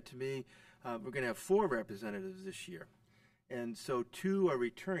he said to me, "We're going to have 4 representatives this year, and so 2 are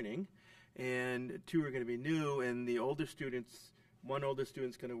returning, and 2 are going to be new. And the older students, one older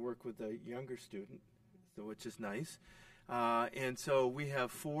student's going to work with a younger student, so which is nice. And so we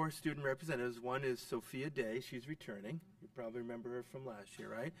have 4 student representatives. One is Sophia Day; she's returning. You probably remember her from last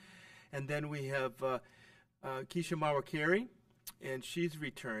year, right? And then we have Keisha Mawakari, and she's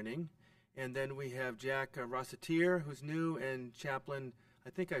returning. And then we have Jack Rossetier, who's new, and Chaplain, I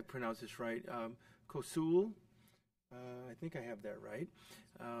think I pronounced this right, Kosul. I think I have that right.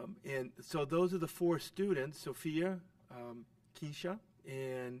 And so those are the 4 students, Sophia, Keisha,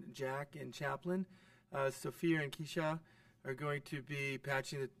 and Jack, and Chaplain. Sophia and Keisha are going to be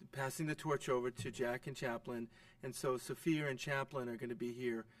passing the torch over to Jack and Chaplain. And so Sophia and Chaplain are going to be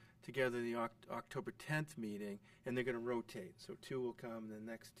here together in the October 10th meeting, and they're going to rotate. So 2 will come, and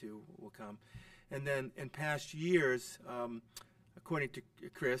the next 2 will come. And then in past years, according to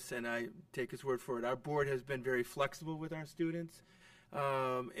Chris, and I take his word for it, our board has been very flexible with our students.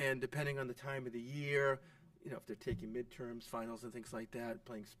 And depending on the time of the year, if they're taking midterms, finals, and things like that,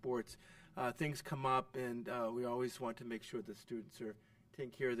 playing sports, things come up, and we always want to make sure the students are taking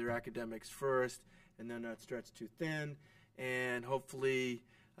care of their academics first, and they're not stretched too thin. And hopefully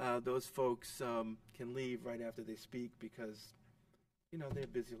those folks can leave right after they speak, because they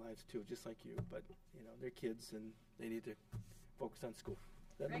have busy lives too, just like you, but they're kids and they need to focus on school.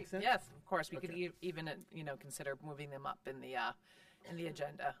 Does that make sense? Yes, of course. We could even consider moving them up in the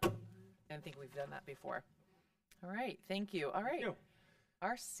agenda. I think we've done that before. All right, thank you. All right, Thank you.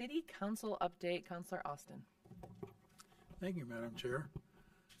 Our city council update, Councilor Austin. Thank you, Madam Chair.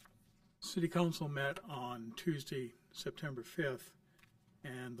 City Council met on Tuesday, September 5th,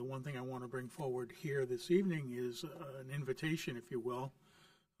 and the one thing I want to bring forward here this evening is an invitation, if you will,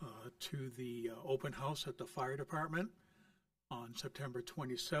 to the open house at the fire department on September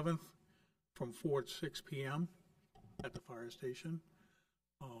 27th from 4 to 6 p.m. at the fire station.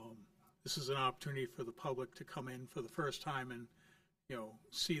 This is an opportunity for the public to come in for the first time and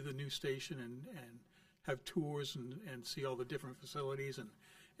see the new station and have tours and see all the different facilities,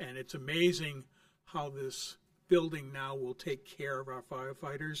 and it's amazing how this building now will take care of our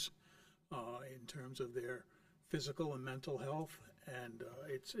firefighters in terms of their physical and mental health, and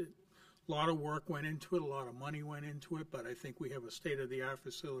a lot of work went into it, a lot of money went into it, but I think we have a state-of-the-art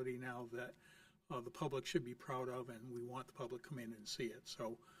facility now that the public should be proud of, and we want the public to come in and see it.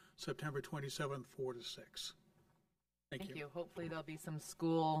 So September 27th, 4 to 6. Thank you. Hopefully there'll be some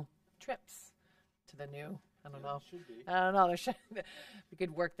school trips to the new, I don't know. We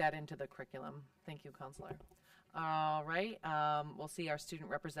could work that into the curriculum. Thank you, Counselor. All right, we'll see our student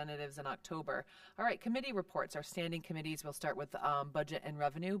representatives in October. All right, committee reports. Our standing committees, we'll start with budget and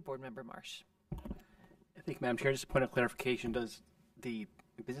revenue. Board Member Marsh. I think, Madam Chair, just a point of clarification, does the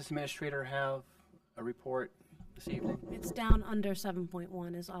business administrator have a report this evening? It's down under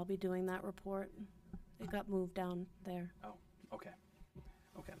 7.1 is I'll be doing that report. It got moved down there. Oh, okay.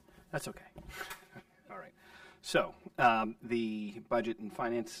 Okay, that's okay. All right. So, the Budget and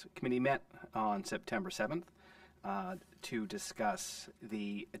Finance Committee met on September 7th to discuss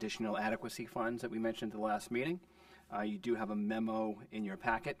the additional adequacy funds that we mentioned at the last meeting. You do have a memo in your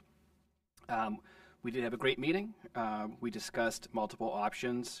packet. We did have a great meeting. We discussed multiple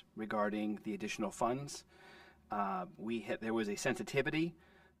options regarding the additional funds. There was a sensitivity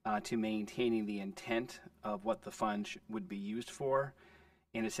to maintaining the intent of what the funds would be used for,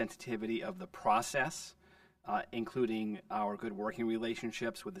 and a sensitivity of the process, including our good working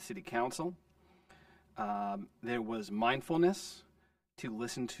relationships with the City Council. There was mindfulness to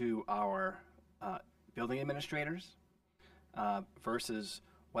listen to our building administrators versus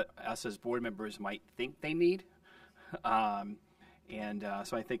what us as board members might think they need. So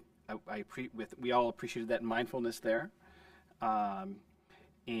I think we all appreciated that mindfulness there.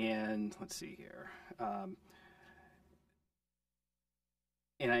 And let's see here.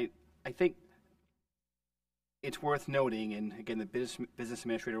 And I think it's worth noting, and again, the business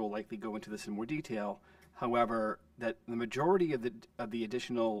administrator will likely go into this in more detail, however, that the majority of the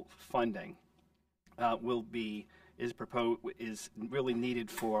additional funding is really needed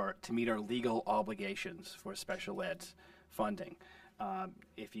to meet our legal obligations for special ed funding.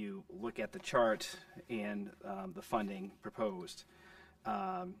 If you look at the chart and the funding proposed,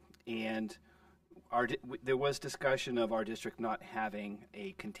 and there was discussion of our district not having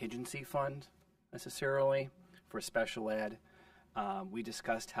a contingency fund necessarily for special ed. We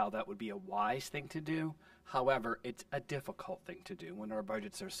discussed how that would be a wise thing to do. However, it's a difficult thing to do when our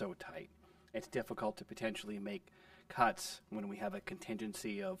budgets are so tight. It's difficult to potentially make cuts when we have a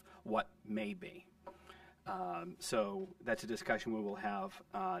contingency of what may be. So that's a discussion we will have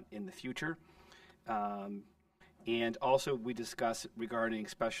in the future. And also we discussed regarding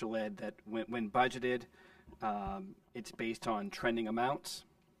special ed that when budgeted, it's based on trending amounts,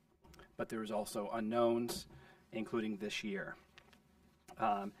 but there's also unknowns, including this year.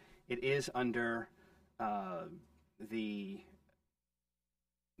 It is under the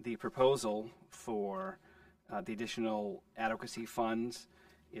proposal for the additional adequacy funds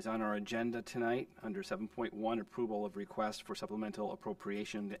is on our agenda tonight under 7.1, approval of request for supplemental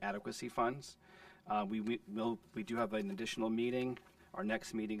appropriation to adequacy funds. We do have an additional meeting. Our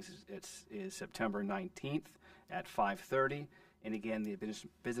next meeting is September 19th at 5:30. And again, the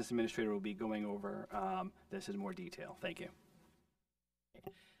business administrator will be going over this in more detail. Thank you.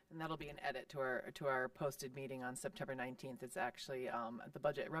 And that'll be an edit to our posted meeting on September 19th. It's actually the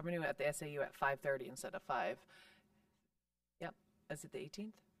budget revenue at the SAU at 5:30 instead of 5. Yep. Is it the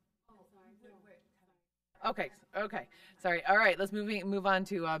 18th? Okay. Sorry. All right. Let's move on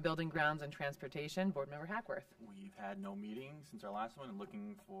to building, grounds, and transportation. Board Member Hackworth. We've had no meetings since our last one and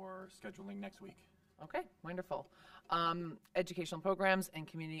looking for scheduling next week. Okay. Wonderful. Educational programs and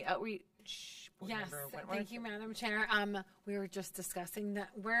community outreach. Board Yes. Member Wentworth. Thank you, Madam Chair. We were just discussing that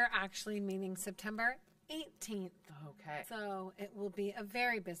we're actually meeting September 18th. Okay. So it will be a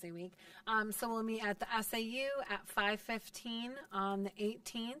very busy week. So we'll meet at the SAU at 5:15 on the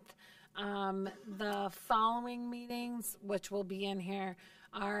 18th. The following meetings, which will be in here,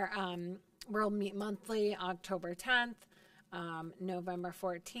 are we'll meet monthly October 10th, November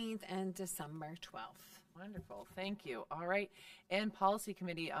 14th, and December 12th. Wonderful. Thank you. All right. And Policy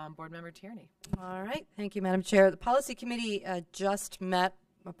Committee, Board Member Tierney. All right. Thank you, Madam Chair. The Policy Committee just met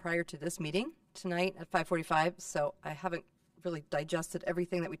prior to this meeting tonight at 5:45, so I haven't really digested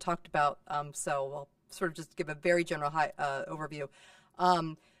everything that we talked about, so I'll sort of just give a very general overview.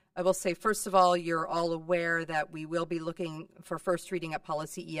 I will say, first of all, you're all aware that we will be looking for first reading at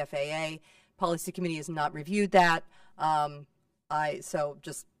policy EFAA. Policy Committee has not reviewed that. So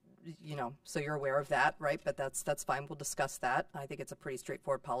just, so you're aware of that, right? But that's fine. We'll discuss that. I think it's a pretty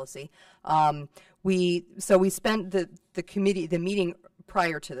straightforward policy. We spent the meeting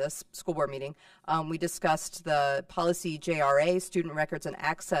prior to this school board meeting. We discussed the policy JRA, student records and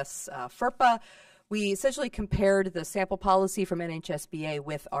access, FERPA. We essentially compared the sample policy from NHSBA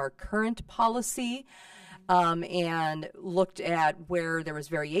with our current policy and looked at where there was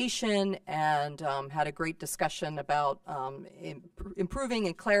variation and had a great discussion about improving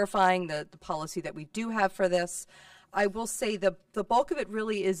and clarifying the policy that we do have for this. I will say the bulk of it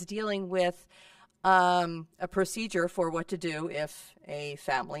really is dealing with a procedure for what to do if a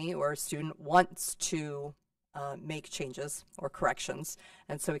family or a student wants to make changes or corrections.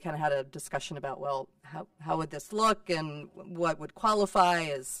 And so we kind of had a discussion about, well, how would this look and what would qualify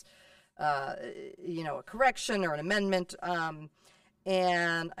as, a correction or an amendment.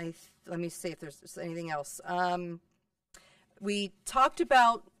 And let me see if there's anything else. We talked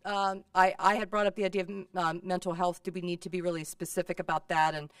about, I had brought up the idea of mental health. Do we need to be really specific about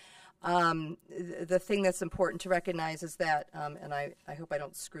that? And the thing that's important to recognize is that, and I hope I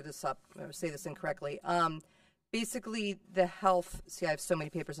don't screw this up or say this incorrectly, basically the health, see, I have so many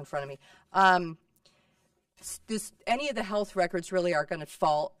papers in front of me. Any of the health records really are going to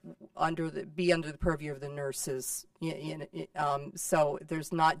fall be under the purview of the nurses. So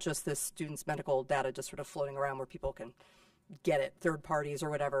there's not just this student's medical data just sort of floating around where people can get it, third parties or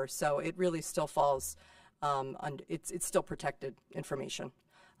whatever. So it really still falls, it's still protected information.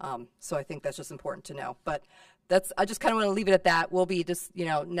 So I think that's just important to know. But I just kind of want to leave it at that. We'll be just,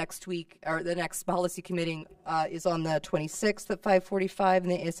 next week, or the next policy committee is on the 26th at 5:45 in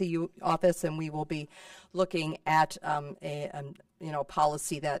the SAU office, and we will be looking at a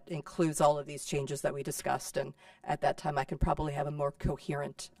policy that includes all of these changes that we discussed. And at that time, I can probably have a more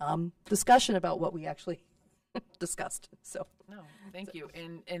coherent discussion about what we actually discussed. So no, thank you,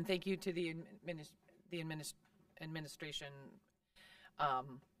 and thank you to the administration.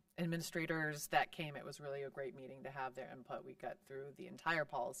 Administrators that came. It was really a great meeting to have their input. We got through the entire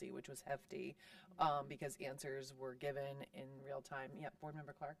policy, which was hefty, because answers were given in real time. Yeah, Board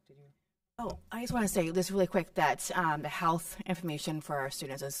Member Clark, did you? Oh, I just want to say this really quick that the health information for our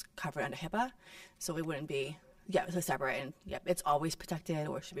students is covered under HIPAA, so it wouldn't be, it's separate, and it's always protected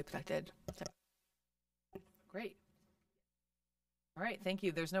or should be protected. Great. All right, thank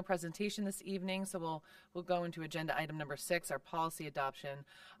you. There's no presentation this evening, so we'll go into agenda item number 6, our policy adoption.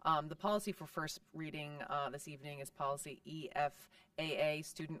 The policy for first reading this evening is policy EFAA,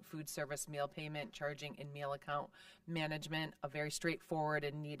 student food service meal payment, charging and meal account management, a very straightforward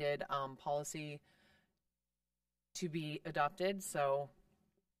and needed policy to be adopted. So,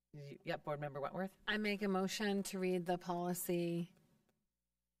 Board Member Wentworth. I make a motion to read the policy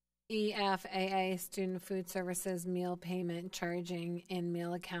EFAA, Student Food Services Meal Payment, Charging, and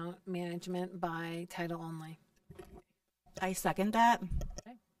Meal Account Management by title only. I second that.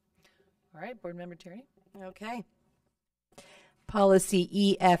 Okay. All right, Board Member Tierney. Okay.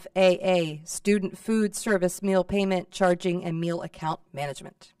 Policy EFAA, Student Food Service Meal Payment, Charging, and Meal Account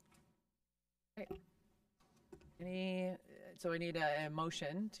Management. Okay. So I need a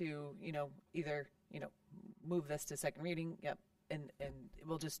motion to, either, move this to second reading. Yep. And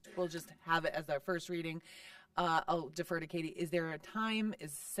we'll just have it as our first reading. I'll defer to Katie. Is there a time,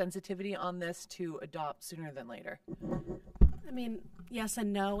 is sensitivity on this to adopt sooner than later? I mean, yes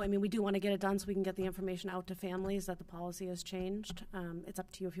and no. I mean, we do want to get it done so we can get the information out to families that the policy has changed. It's up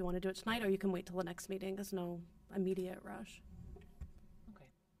to you if you want to do it tonight, or you can wait till the next meeting. There's no immediate rush. Okay.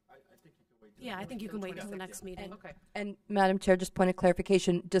 I think you can wait until the next meeting. Okay. And Madam Chair, just point of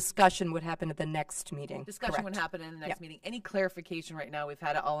clarification, discussion would happen at the next meeting. Discussion correct? would happen in the next meeting. Any clarification right now, we've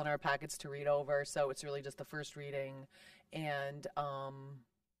had it all in our packets to read over, so it's really just the first reading. And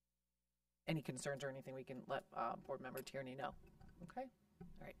any concerns or anything, we can let Board Member Tierney know. Okay? All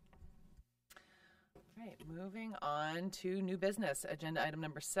right. All right, moving on to new business. Agenda item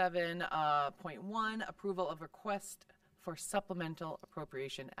number 7.1, approval of request for supplemental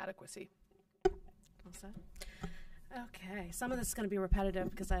appropriation adequacy. Okay, some of this is going to be repetitive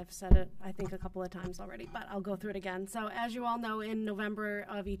because I've said it, I think, a couple of times already, but I'll go through it again. So as you all know, in November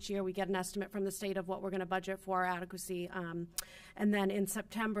of each year, we get an estimate from the state of what we're going to budget for adequacy. And then in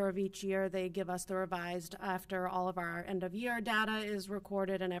September of each year, they give us the revised after all of our end-of-year data is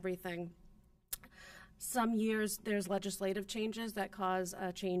recorded and everything. Some years there's legislative changes that cause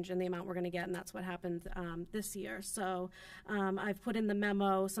a change in the amount we're going to get, and that's what happened this year. So I've put in the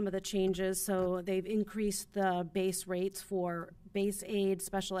memo some of the changes. So they've increased the base rates for base aid,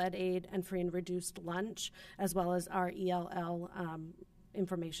 special ed aid, and free and reduced lunch, as well as our ELL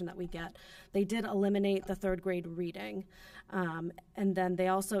information that we get. They did eliminate the third grade reading. And then they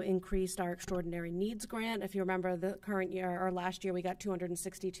also increased our extraordinary needs grant. If you remember the current year or last year, we got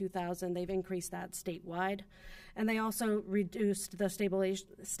 $262,000. They've increased that statewide. And they also reduced the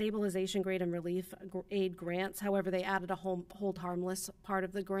stabilization grade and relief aid grants. However, they added a hold harmless part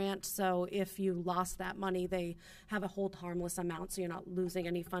of the grant. So if you lost that money, they have a hold harmless amount, so you're not losing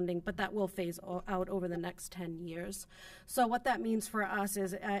any funding. But that will phase out over the next 10 years. So what that means for us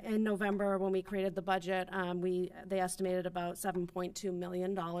is in November, when we created the budget, they estimated about $7.2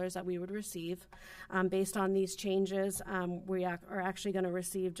 million that we would receive. Based on these changes, we are actually going to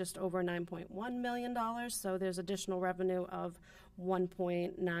receive just over $9.1 million. So there's additional revenue of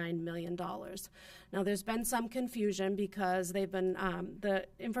 $1.9 million. Now, there's been some confusion because they've been the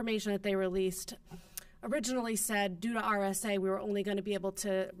information that they released originally said due to RSA, we were only going to be able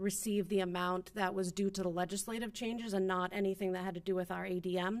to receive the amount that was due to the legislative changes and not anything that had to do with our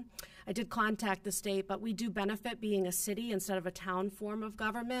ADM. I did contact the state, but we do benefit being a city instead of a town form of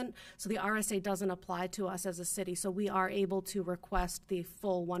government, so the RSA doesn't apply to us as a city, so we are able to request the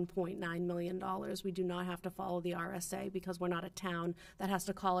full $1.9 million. We do not have to follow the RSA because we're not a town that has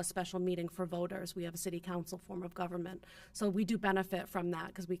to call a special meeting for voters. We have a city council form of government. So we do benefit from that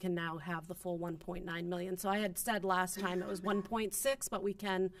because we can now have the full 1.9 million. So I had said last time it was 1.6, but we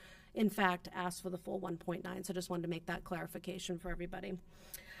can, in fact, ask for the full 1.9. So just wanted to make that clarification for everybody.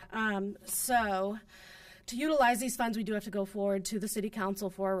 So to utilize these funds, we do have to go forward to the City Council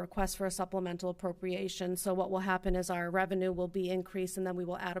for a request for a supplemental appropriation. So what will happen is our revenue will be increased, and then we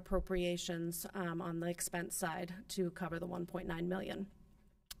will add appropriations on the expense side to cover the 1.9 million.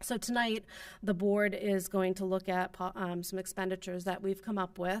 So tonight, the board is going to look at some expenditures that we've come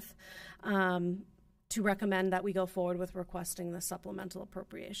up with to recommend that we go forward with requesting the supplemental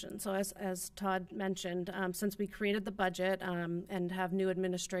appropriation. So as Todd mentioned, since we created the budget and have new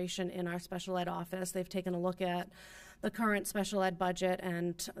administration in our special ed office, they've taken a look at the current special ed budget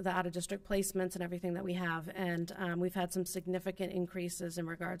and the out-of-district placements and everything that we have, and we've had some significant increases in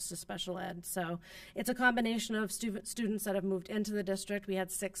regards to special ed. So it's a combination of students that have moved into the district. We had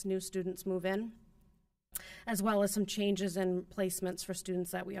 6 new students move in, as well as some changes in placements for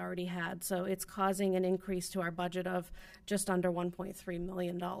students that we already had. So it's causing an increase to our budget of just under $1.3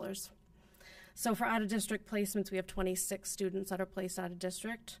 million. So for out-of-district placements, we have 26 students that are placed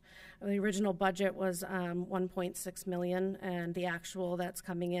out-of-district. The original budget was $1.6 million, and the actual that's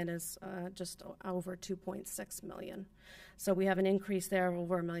coming in is just over $2.6 million. So we have an increase there of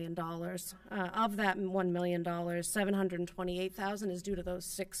over $1 million. Of that $1 million, $728,000 is due to those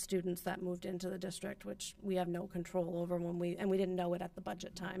 6 students that moved into the district, which we have no control over and we didn't know it at the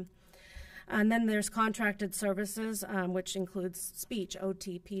budget time. And then there's contracted services, which includes speech,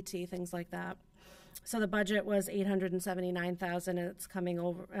 OT, PT, things like that. So the budget was $879,000, and it's coming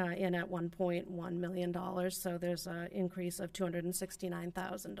over in at $1.1 million. So there's an increase of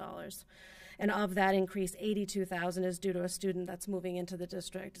 $269,000. And of that increase, $82,000 is due to a student that's moving into the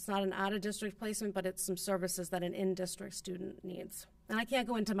district. It's not an out-of-district placement, but it's some services that an in-district student needs. And I can't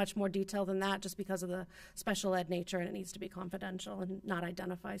go into much more detail than that just because of the special ed nature, and it needs to be confidential and not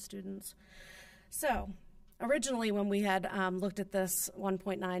identify students. So originally, when we had looked at this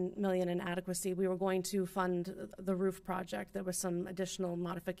 $1.9 million in adequacy, we were going to fund the roof project. There were some additional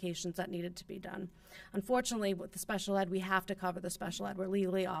modifications that needed to be done. Unfortunately, with the special ed, we have to cover the special ed. We're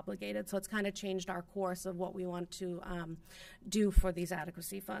legally obligated, so it's kind of changed our course of what we want to do for these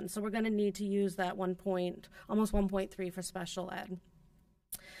adequacy funds. So we're going to need to use that almost 1.3 for special ed.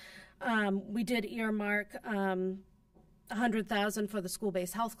 We did earmark $100,000 for the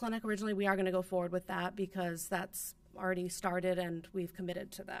school-based health clinic. Originally, we are going to go forward with that because that's already started and we've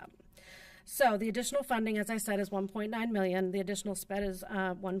committed to that. So the additional funding, as I said, is $1.9 million. The additional sped is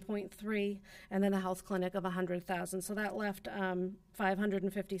 $1.3, and then the health clinic of $100,000. So that left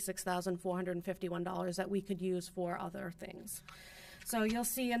 $556,451 that we could use for other things. So you'll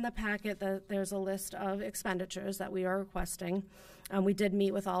see in the packet that there's a list of expenditures that we are requesting. We did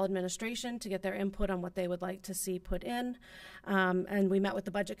meet with all administration to get their input on what they would like to see put in. And we met with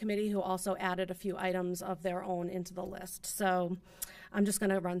the budget committee, who also added a few items of their own into the list. So I'm just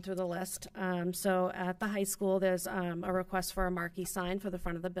going to run through the list. So at the high school, there's a request for a marquee sign for the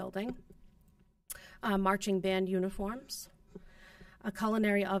front of the building, marching band uniforms, a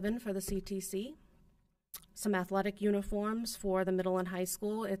culinary oven for the CTC, some athletic uniforms for the middle and high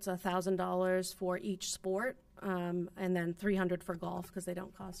school. It's $1,000 for each sport, and then $300 for golf because they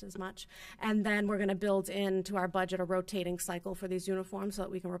don't cost as much. And then we're going to build into our budget a rotating cycle for these uniforms so that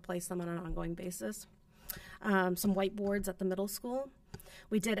we can replace them on an ongoing basis. Some whiteboards at the middle school.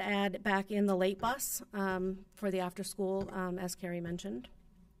 We did add back in the late bus for the after school, as Carrie mentioned.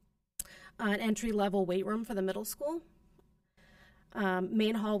 An entry-level weight room for the middle school.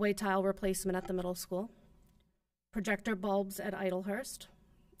 Main hallway tile replacement at the middle school. Projector bulbs at Idlehurst,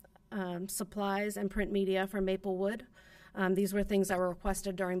 supplies and print media for Maplewood. These were things that were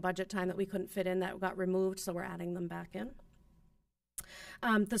requested during budget time that we couldn't fit in that got removed, so we're adding them back in.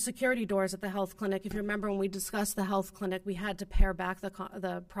 The security doors at the health clinic, if you remember when we discussed the health clinic, we had to pare back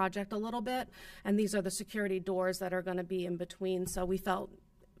the project a little bit, and these are the security doors that are going to be in between, so we felt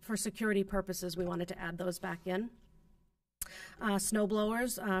for security purposes we wanted to add those back in. Snow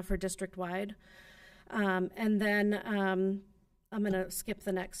blowers for district-wide. And then I'm going to skip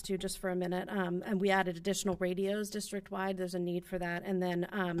the next two just for a minute. And we added additional radios district-wide. There's a need for that. And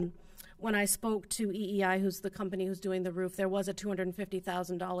then when I spoke to EEI, who's the company who's doing the roof, there was a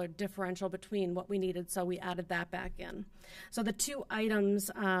 $250,000 differential between what we needed, so we added that back in. So the two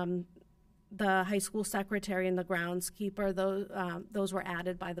items, the high school secretary and the groundskeeper, those were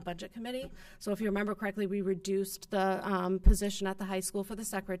added by the budget committee. So if you remember correctly, we reduced the position at the high school for the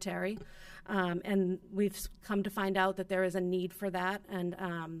secretary, and we've come to find out that there is a need for that, and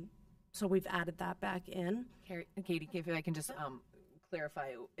so we've added that back in. Katie, if I can just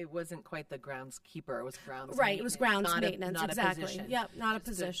clarify, it wasn't quite the groundskeeper, it was grounds Right, it was grounds maintenance, not exactly. A position. Yep, not Just a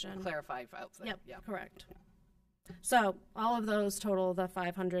position. to clarify for outside. Yep, yeah. correct. So all of those total the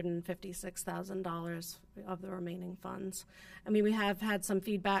 $556,000 of the remaining funds. I mean, we have had some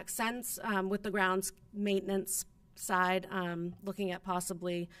feedback since with the grounds maintenance side, looking at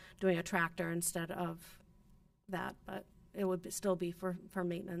possibly doing a tractor instead of that, but it would still be for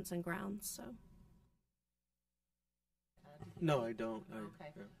maintenance and grounds. So. No, I don't.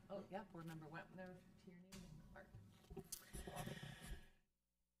 Okay. Oh, yeah, board member Wentner, to your name and Art.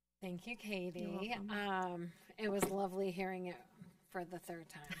 Thank you, Katie. You're welcome. It was lovely hearing it for the third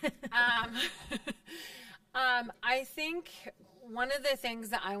time. I think one of the things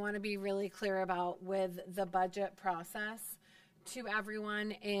that I want to be really clear about with the budget process to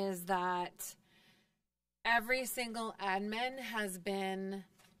everyone is that every single admin has been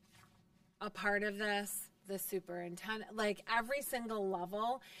a part of this, the superintendent, like every single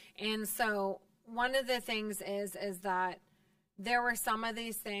level. And so one of the things is that there were some of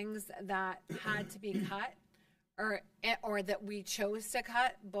these things that had to be cut or that we chose to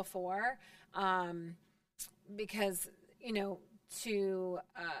cut before because, you know,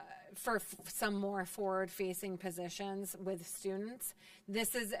 for some more forward-facing positions with students,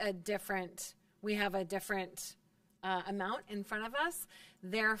 this is we have a different amount in front of us.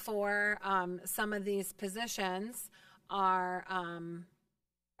 Therefore, some of these positions are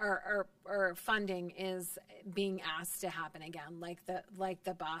funding is being asked to happen again, like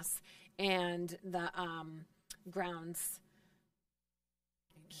the bus and the grounds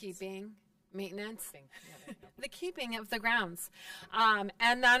maintenance, the keeping of the grounds.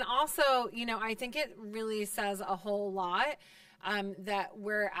 And then also, you know, I think it really says a whole lot that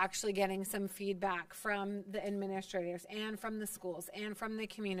we're actually getting some feedback from the administrators and from the schools and from the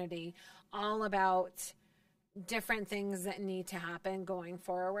community all about different things that need to happen going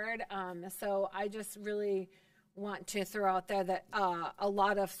forward. So I just really want to throw out there that a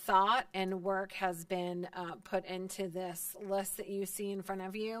lot of thought and work has been put into this list that you see in front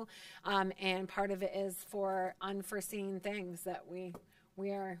of you. And part of it is for unforeseen things that we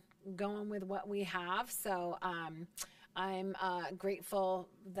are going with what we have. So I'm grateful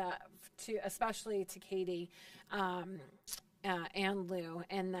especially to Katie and Lou,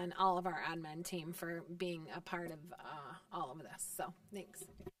 and then all of our admin team for being a part of all of this. So thanks.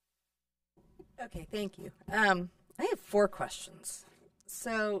 Okay, thank you. I have 4 questions.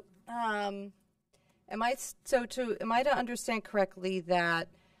 So, am I to understand correctly that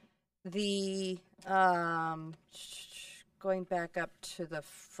the going back up to the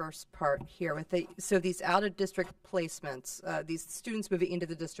first part here with these out of district placements, these students moving into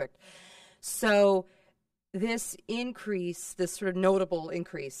the district. So this increase, this sort of notable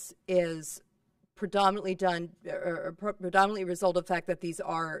increase, is predominantly predominantly a result of the fact that these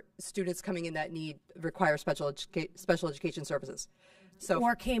are students coming in that require special education services. So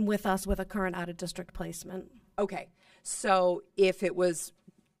or came with us with a current out of district placement. Okay, so if it was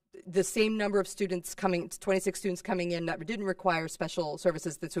the same number of students 26 students coming in that didn't require special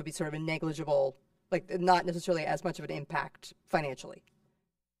services, this would be sort of a negligible, like not necessarily as much of an impact financially.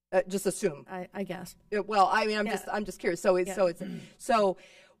 Just assume. I guess. Well, I mean, I'm just curious. So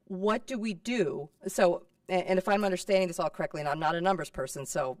what do we do? So, and if I'm understanding this all correctly, and I'm not a numbers person,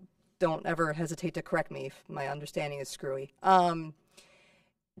 so don't ever hesitate to correct me if my understanding is screwy.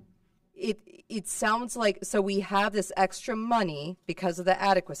 It sounds like, so we have this extra money because of the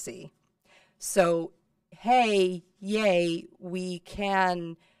adequacy. So, hey, yay, we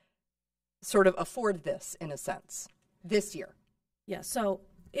can sort of afford this in a sense this year. Yeah, so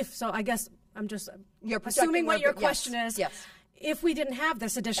I guess I'm just You're assuming what your yes, question is. Yes. If we didn't have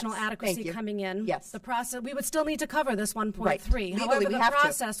this additional adequacy coming in, the process, we would still need to cover this 1.3. Right. However, we the have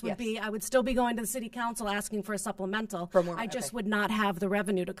process to. would be, I would still be going to the city council asking for a supplemental. For more, I just would not have the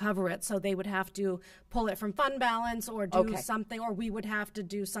revenue to cover it, so they would have to pull it from fund balance or do something, or we would have to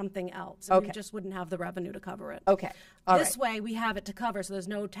do something else. We just wouldn't have the revenue to cover it. Okay. This way, we have it to cover, so there's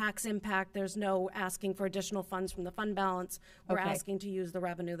no tax impact. There's no asking for additional funds from the fund balance. We're asking to use the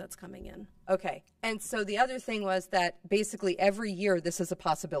revenue that's coming in. Okay. And so the other thing was that basically every year this is a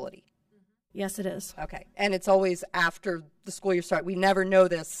possibility. Yes, it is. Okay. And it's always after the school year start. We never know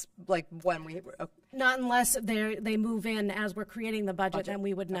this, like when we. Not unless they move in as we're creating the budget, then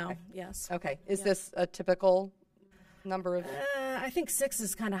we would know. Okay. Yes. Okay. Is this a typical number of? I think 6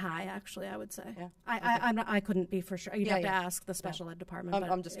 is kind of high, actually. I would say. Yeah. I couldn't be for sure. You'd have to yeah. ask the special ed department.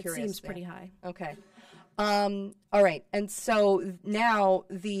 I'm just curious. It seems pretty high. Okay. All right. And so now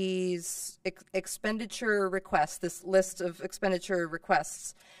these expenditure requests, this list of expenditure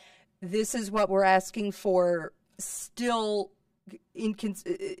requests, this is what we're asking for, still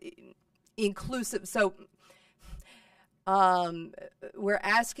inclusive. So we're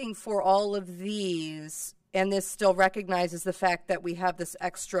asking for all of these, and this still recognizes the fact that we have this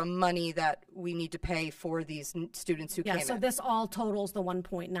extra money that we need to pay for these students who came in. Yeah, so this all totals the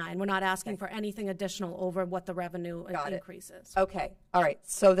 1.9. We're not asking for anything additional over what the revenue increase is. Okay. All right.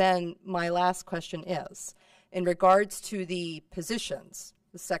 So then my last question is, in regards to the positions,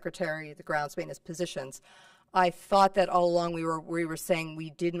 the secretary, the grounds maintenance positions, I thought that all along we were saying we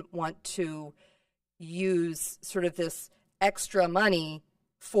didn't want to use sort of this extra money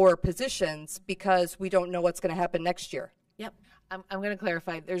for positions because we don't know what's going to happen next year. Yep. I'm going to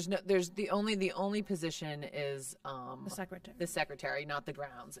clarify. There's the only position is the secretary, not the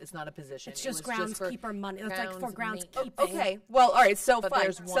grounds. It's not a position. It's just groundskeeper money. It's like for groundskeeping. Okay. Well, all right. So but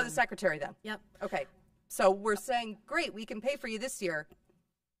fine. So the secretary then. Yep. Okay. So we're saying, great, we can pay for you this year,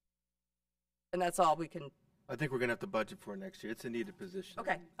 and that's all we can. I think we're going to have to budget for next year. It's a needed position.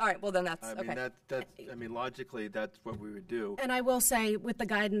 Okay. All right. Well, then that's I mean, logically, that's what we would do. And I will say, with the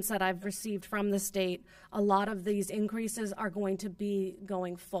guidance that I've received from the state, a lot of these increases are going to be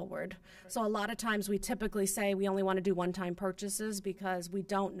going forward. Right. So a lot of times we typically say we only want to do one-time purchases because we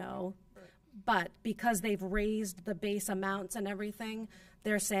don't know. Right. But because they've raised the base amounts and everything,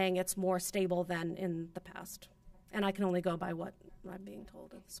 they're saying it's more stable than in the past. And I can only go by what I'm being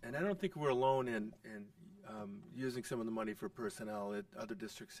told at the school. And I don't think we're alone in using some of the money for personnel. Other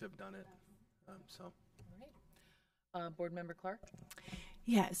districts have done it. All right. Board Member Clark?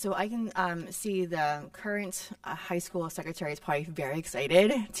 Yeah, so I can see the current high school secretary is probably very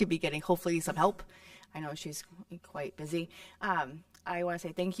excited to be getting hopefully some help. I know she's quite busy. I want to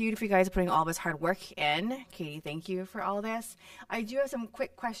say thank you for you guys putting all this hard work in. Katie, thank you for all this. I do have some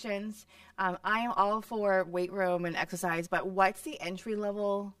quick questions. I am all for weight room and exercise, but what's the entry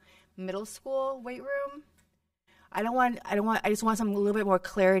level middle school weight room? I just want some a little bit more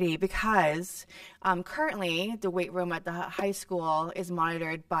clarity because currently the weight room at the high school is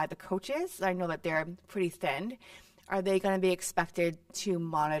monitored by the coaches. I know that they're pretty thin. Are they going to be expected to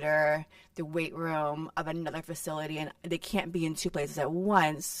monitor the weight room of another facility, and they can't be in two places at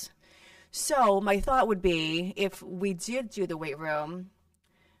once? So my thought would be, if we did do the weight room,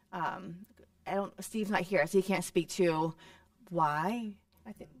 Steve's not here, so he can't speak to why.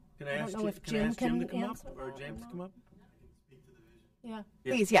 Can I ask Jim to come up, or James to come up? Yeah.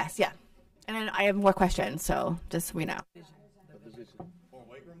 Please, yes, yeah. And then I have more questions, so just so we know. More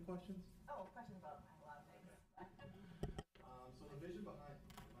weight room questions? Oh, questions about a lot of things. So the vision behind...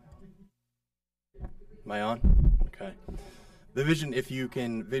 Am I on? Okay. The vision, if you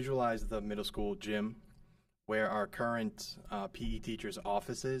can visualize the middle school gym, where our current PE teacher's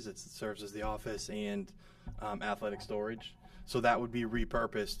office is, it serves as the office and athletic storage. So that would be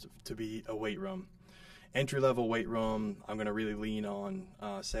repurposed to be a weight room. Entry-level weight room, I'm going to really lean on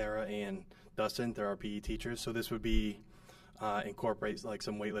Sarah and Dustin. They're our PE teachers. So this would be incorporate like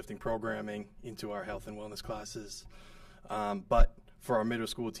some weightlifting programming into our health and wellness classes. But for our middle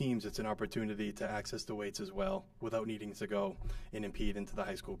school teams, it's an opportunity to access the weights as well without needing to go and impede into the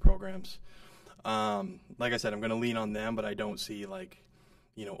high school programs. Like I said, I'm going to lean on them, but I don't see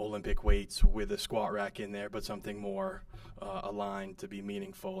Olympic weights with a squat rack in there, but something more aligned to be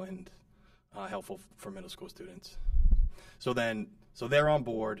meaningful and helpful for middle school students. So they're on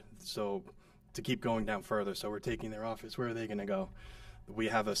board. So to keep going down further, so we're taking their office. Where are they going to go? We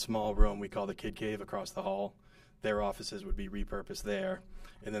have a small room we call the Kid Cave across the hall. Their offices would be repurposed there.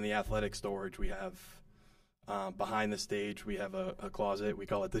 And then the athletic storage we have behind the stage. We have a closet. We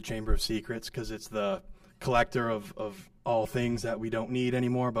call it the Chamber of Secrets because it's the collector of all things that we don't need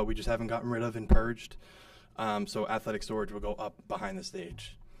anymore, but we just haven't gotten rid of and purged. So athletic storage will go up behind the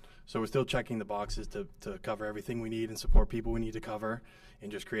stage. So we're still checking the boxes to cover everything we need and support people we need to cover,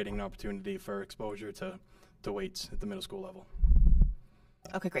 and just creating an opportunity for exposure to weights at the middle school level.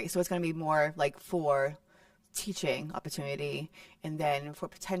 Okay, great. So it's going to be more like for teaching opportunity and then for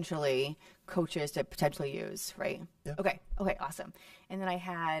potentially coaches to potentially use, right? Yeah. Okay, awesome. And then I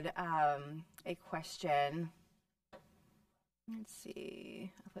had a question. Let's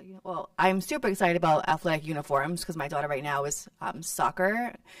see. Well, I'm super excited about athletic uniforms because my daughter right now is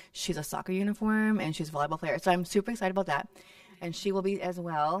soccer. She's a soccer uniform and she's a volleyball player. So I'm super excited about that. And she will be as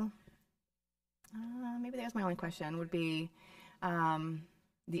well. Maybe there's my only question would be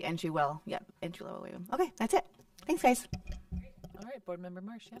the entry level waiver. Okay, that's it. Thanks, guys. All right, Board Member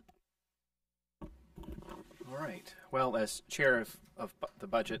Marsh, yeah. All right. Well, as chair of the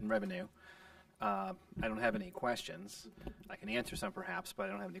budget and revenue, I don't have any questions. I can answer some perhaps, but I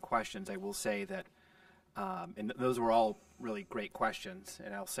don't have any questions. I will say that, and those were all really great questions,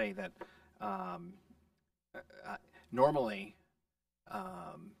 and I'll say that normally,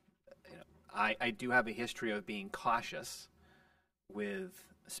 I do have a history of being cautious with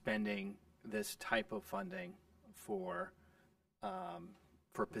spending this type of funding for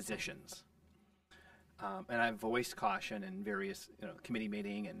positions. And I've voiced caution in various committee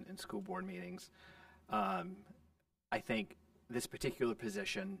meeting and school board meetings. I think this particular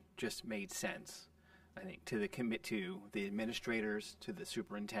position just made sense. I think to the administrators, to the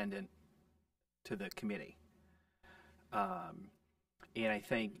superintendent, to the committee. And I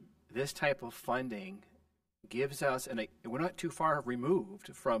think this type of funding gives us, and we're not too far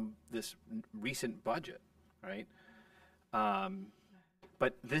removed from this recent budget, right?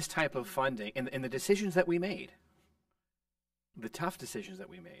 But this type of funding and the decisions that we made, the tough decisions that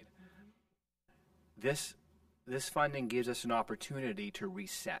we made, this funding gives us an opportunity to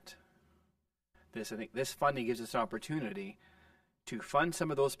reset. I think this funding gives us an opportunity to fund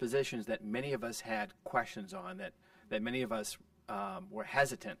some of those positions that many of us had questions on, that many of us were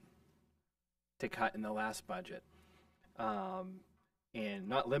hesitant to cut in the last budget, and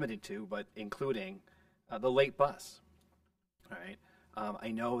not limited to, but including the late bus. All right.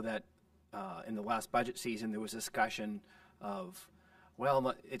 I know that in the last budget season there was discussion of,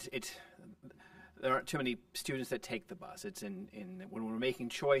 well, there aren't too many students that take the bus. It's in when we're making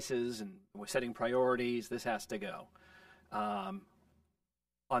choices and we're setting priorities, this has to go. On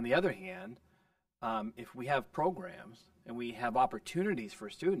the other hand, if we have programs and we have opportunities for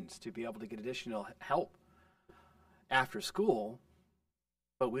students to be able to get additional help after school,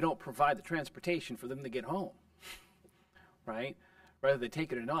 but we don't provide the transportation for them to get home, right? Whether they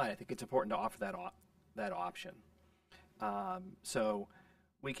take it or not, I think it's important to offer that option. So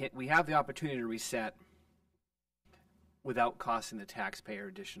we have the opportunity to reset without costing the taxpayer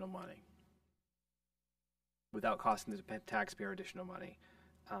additional money.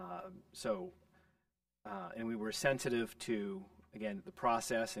 And we were sensitive to, again, the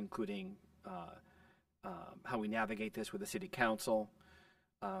process, including how we navigate this with the city council.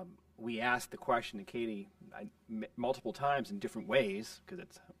 We asked the question to Katie multiple times in different ways, because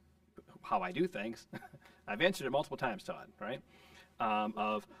it's how I do things. I've answered it multiple times, Todd, right?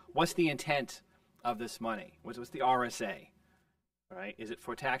 Of what's the intent of this money? What's the RSA, right? Is it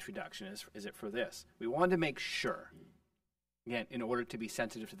for tax reduction? Is it for this? We wanted to make sure, again, in order to be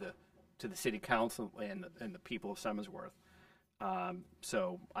sensitive to the city council and the people of Somersworth.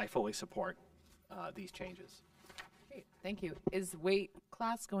 So I fully support these changes. Great, thank you. Is weight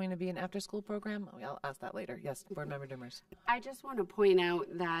class going to be an after-school program? I'll ask that later. Yes, Board Member Dimmers. I just want to point out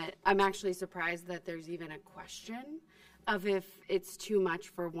that I'm actually surprised that there's even a question of if it's too much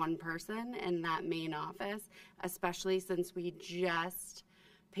for one person in that main office, especially since we just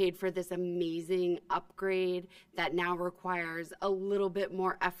paid for this amazing upgrade that now requires a little bit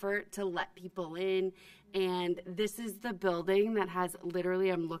more effort to let people in. And this is the building that has literally,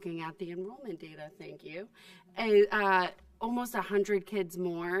 I'm looking at the enrollment data, thank you, almost 100 kids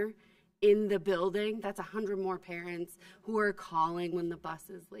more in the building. That's 100 more parents who are calling when the bus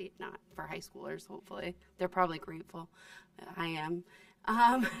is late, not for high schoolers, hopefully. They're probably grateful. I am.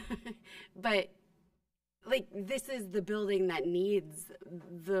 But like, this is the building that needs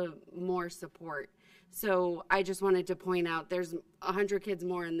the more support. So I just wanted to point out there's 100 kids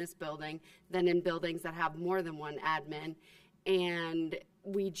more in this building than in buildings that have more than one admin. And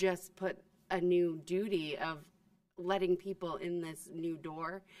we just put a new duty of letting people in this new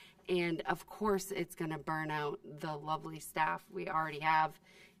door. And of course, it's going to burn out the lovely staff we already have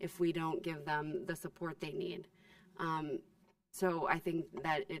if we don't give them the support they need. So I think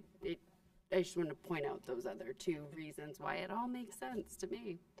that I just want to point out those other two reasons why it all makes sense to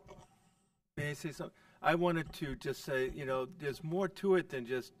me. May I say something? I wanted to just say, there's more to it than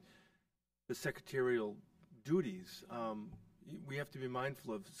just the secretarial duties. We have to be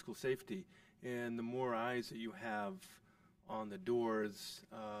mindful of school safety, and the more eyes that you have on the doors,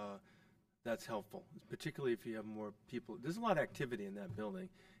 that's helpful, particularly if you have more people. There's a lot of activity in that building,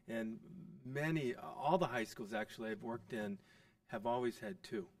 and all the high schools actually I've worked in have always had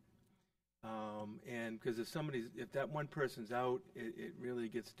two. And because if that one person's out, it really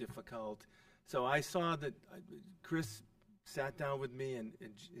gets difficult. So I saw that Chris sat down with me and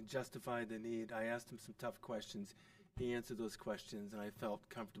justified the need. I asked him some tough questions. He answered those questions, and I felt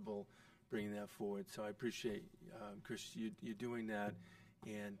comfortable bringing that forward. So I appreciate, Chris, you doing that.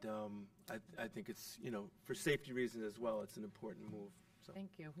 And I think it's, for safety reasons as well, it's an important move. So.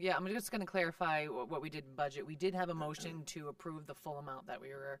 Thank you. Yeah, I'm just going to clarify what we did in budget. We did have a motion to approve the full amount that we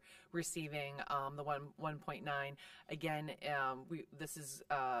were receiving, the 1.9. Again, the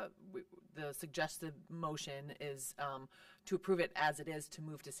suggested motion is to approve it as it is to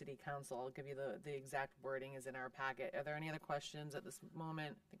move to City Council. I'll give you the exact wording is in our packet. Are there any other questions at this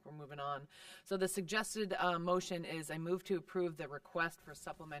moment? I think we're moving on. So the suggested motion is I move to approve the request for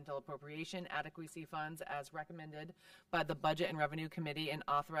supplemental appropriation adequacy funds as recommended by the Budget and Revenue Committee and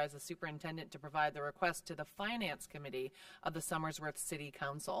authorize the superintendent to provide the request to the Finance Committee of the Somersworth City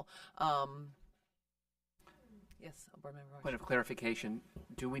Council. Yes, Board Member Roach. Point of clarification,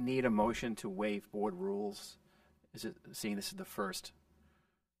 do we need a motion to waive board rules? Is it, seeing this is the first?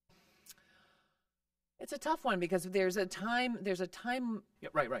 It's a tough one because there's a time. Yeah,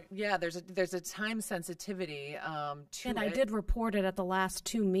 right. Yeah, there's a time sensitivity to And it. I did report it at the last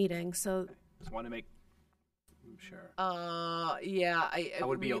 2 meetings, so. Just want to make sure. Yeah, I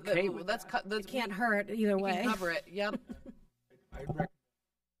would be okay with that. It can't hurt either we way. can cover it. Yep. I'd recommend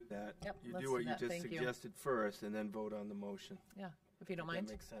that Yep, you let's do what do you that. just Thank you. suggested first, and then vote on the motion. Yeah, if you don't That mind.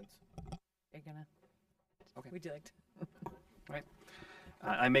 makes sense. You're gonna. Okay. Would you like to? Right.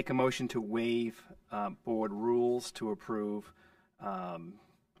 I make a motion to waive board rules to approve the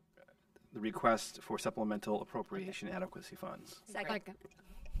request for supplemental appropriation adequacy funds. Second.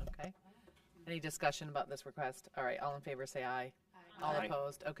 Okay. Any discussion about this request? All right, all in favor say aye. All Aye.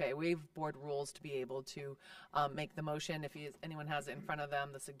 opposed? Okay, waive board rules to be able to make the motion. If anyone has it in front of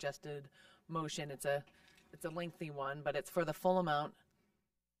them, the suggested motion, it's a lengthy one, but it's for the full amount.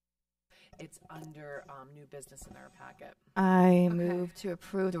 It's under new business in our packet. I move to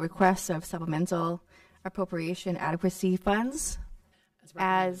approve the request of supplemental appropriation adequacy funds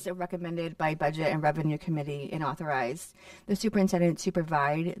as recommended by Budget and Revenue Committee and authorized the superintendent to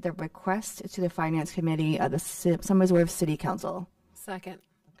provide the request to the Finance Committee of the Somersworth City Council. Second.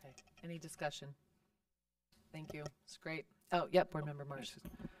 Okay. Any discussion? Thank you. It's great. Oh, yep, Board Member Marsh.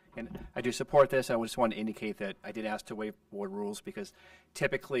 And I do support this. I just want to indicate that I did ask to waive board rules because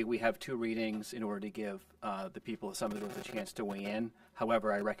typically we have 2 readings in order to give the people of Somersworth a chance to weigh in.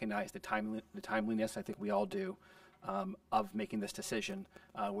 However, I recognize the timeliness, I think we all do, of making this decision,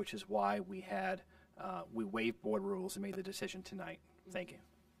 which is why we waived board rules and made the decision tonight. Thank you.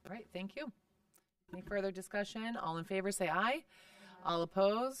 All right, thank you. Any further discussion? All in favor say aye. All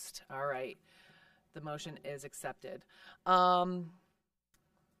opposed? All right. The motion is accepted.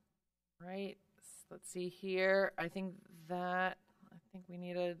 Right. Let's see here. I think we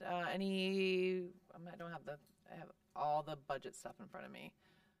needed I have all the budget stuff in front of me.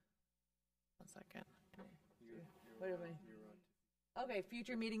 1 second. What am I? Okay,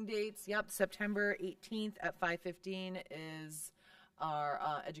 future meeting dates. Yep, September 18th at 5:15 is our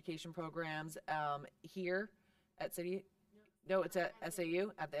education programs here at City. No, it's at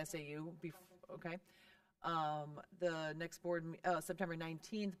SAU, at the SAU. Okay. The next board, September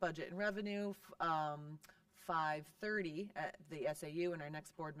 19th, Budget and Revenue, 5:30 at the SAU, and our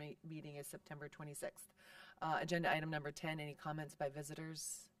next board meeting is September 26th. Agenda item number 10, any comments by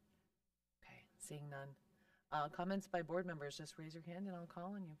visitors? Okay, seeing none. Comments by board members, just raise your hand and I'll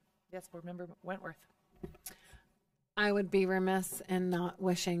call on you. Yes, Board Member Wentworth. I would be remiss in not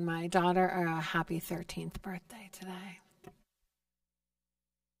wishing my daughter a happy 13th birthday today.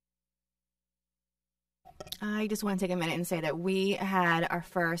 I just want to take a minute and say that we had our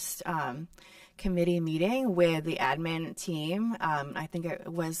first committee meeting with the admin team. I think it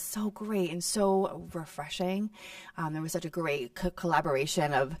was so great and so refreshing. There was such a great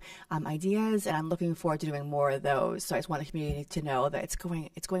collaboration of ideas, and I'm looking forward to doing more of those. So I just want the community to know that it's going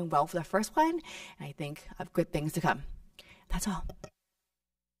well for the first one, and I think of good things to come. That's all.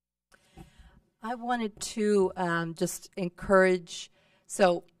 I wanted to just encourage,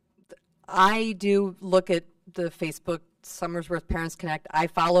 so I do look at the Facebook Somersworth Parents Connect. I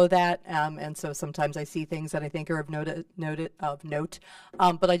follow that, and so sometimes I see things that I think are of note.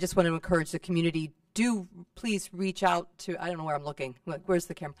 But I just want to encourage the community, do please reach out to, I don't know where I'm looking. Look, where's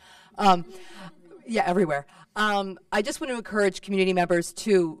the camera? Yeah, everywhere. I just want to encourage community members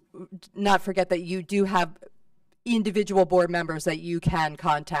to not forget that you do have individual board members that you can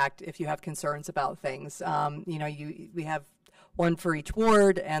contact if you have concerns about things. We have one for each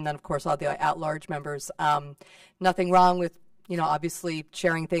ward, and then of course all the at-large members. Nothing wrong with obviously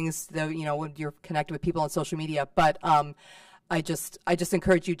sharing things, though, when you're connected with people on social media. But I just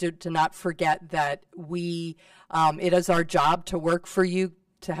encourage you to not forget that it is our job to work for you,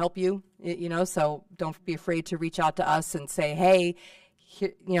 to help you, so don't be afraid to reach out to us and say, hey,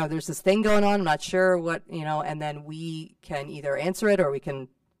 here, there's this thing going on, I'm not sure what, and then we can either answer it or we can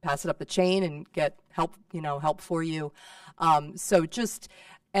pass it up the chain and get help for you. So just,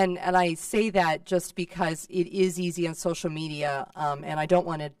 and I say that just because it is easy on social media, and I don't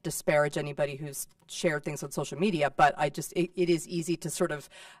want to disparage anybody who's shared things on social media, but it is easy to sort of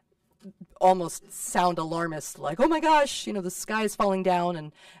almost sound alarmist, like, oh my gosh, the sky is falling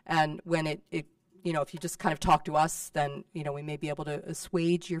down, and when it if you just kind of talk to us, then we may be able to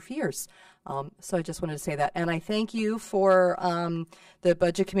assuage your fears. So I just wanted to say that, and I thank you for the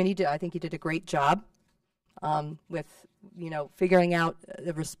budget committee. I think you did a great job with figuring out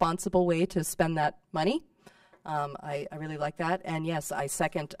a responsible way to spend that money. I really like that, and yes, I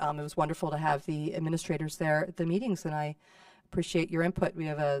second. It was wonderful to have the administrators there at the meetings, and I appreciate your input. We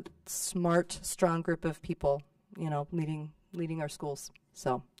have a smart, strong group of people, leading our schools.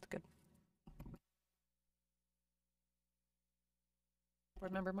 So it's good.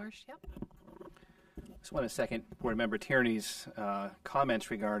 Board Member Marsh, yep. Just want to second Board Member Tierney's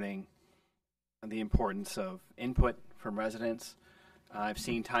comments regarding the importance of input from residents. I've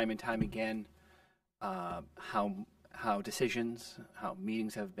seen time and time again how decisions, how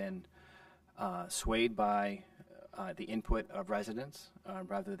meetings have been swayed by the input of residents,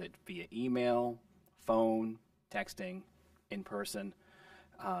 rather than via email, phone, texting, in person,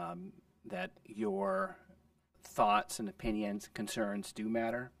 that your thoughts and opinions, concerns do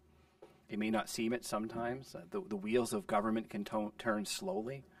matter. It may not seem it sometimes. The wheels of government can turn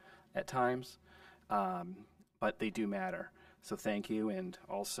slowly at times, but they do matter. So thank you, and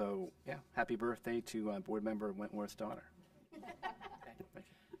also, happy birthday to Board Member Wentworth's daughter. Okay, thank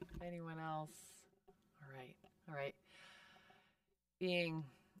you. Anyone else? All right. Being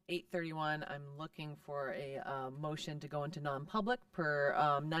 8:31, I'm looking for a motion to go into non-public per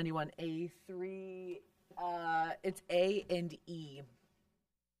 91A3. It's A and E.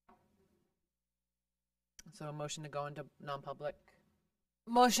 So a motion to go into non-public.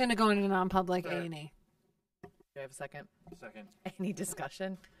 Motion to go into non-public A and E. Do I have a second? Second. Any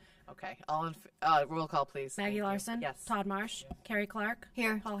discussion? Okay. Roll call, please. Maggie Larson. Yes. Todd Marsh. Carrie Clark.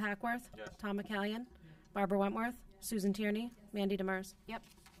 Here. Paul Hackworth. Yes. Tom McCallion. Barbara Wentworth. Susan Tierney. Mandy Demers. Yep.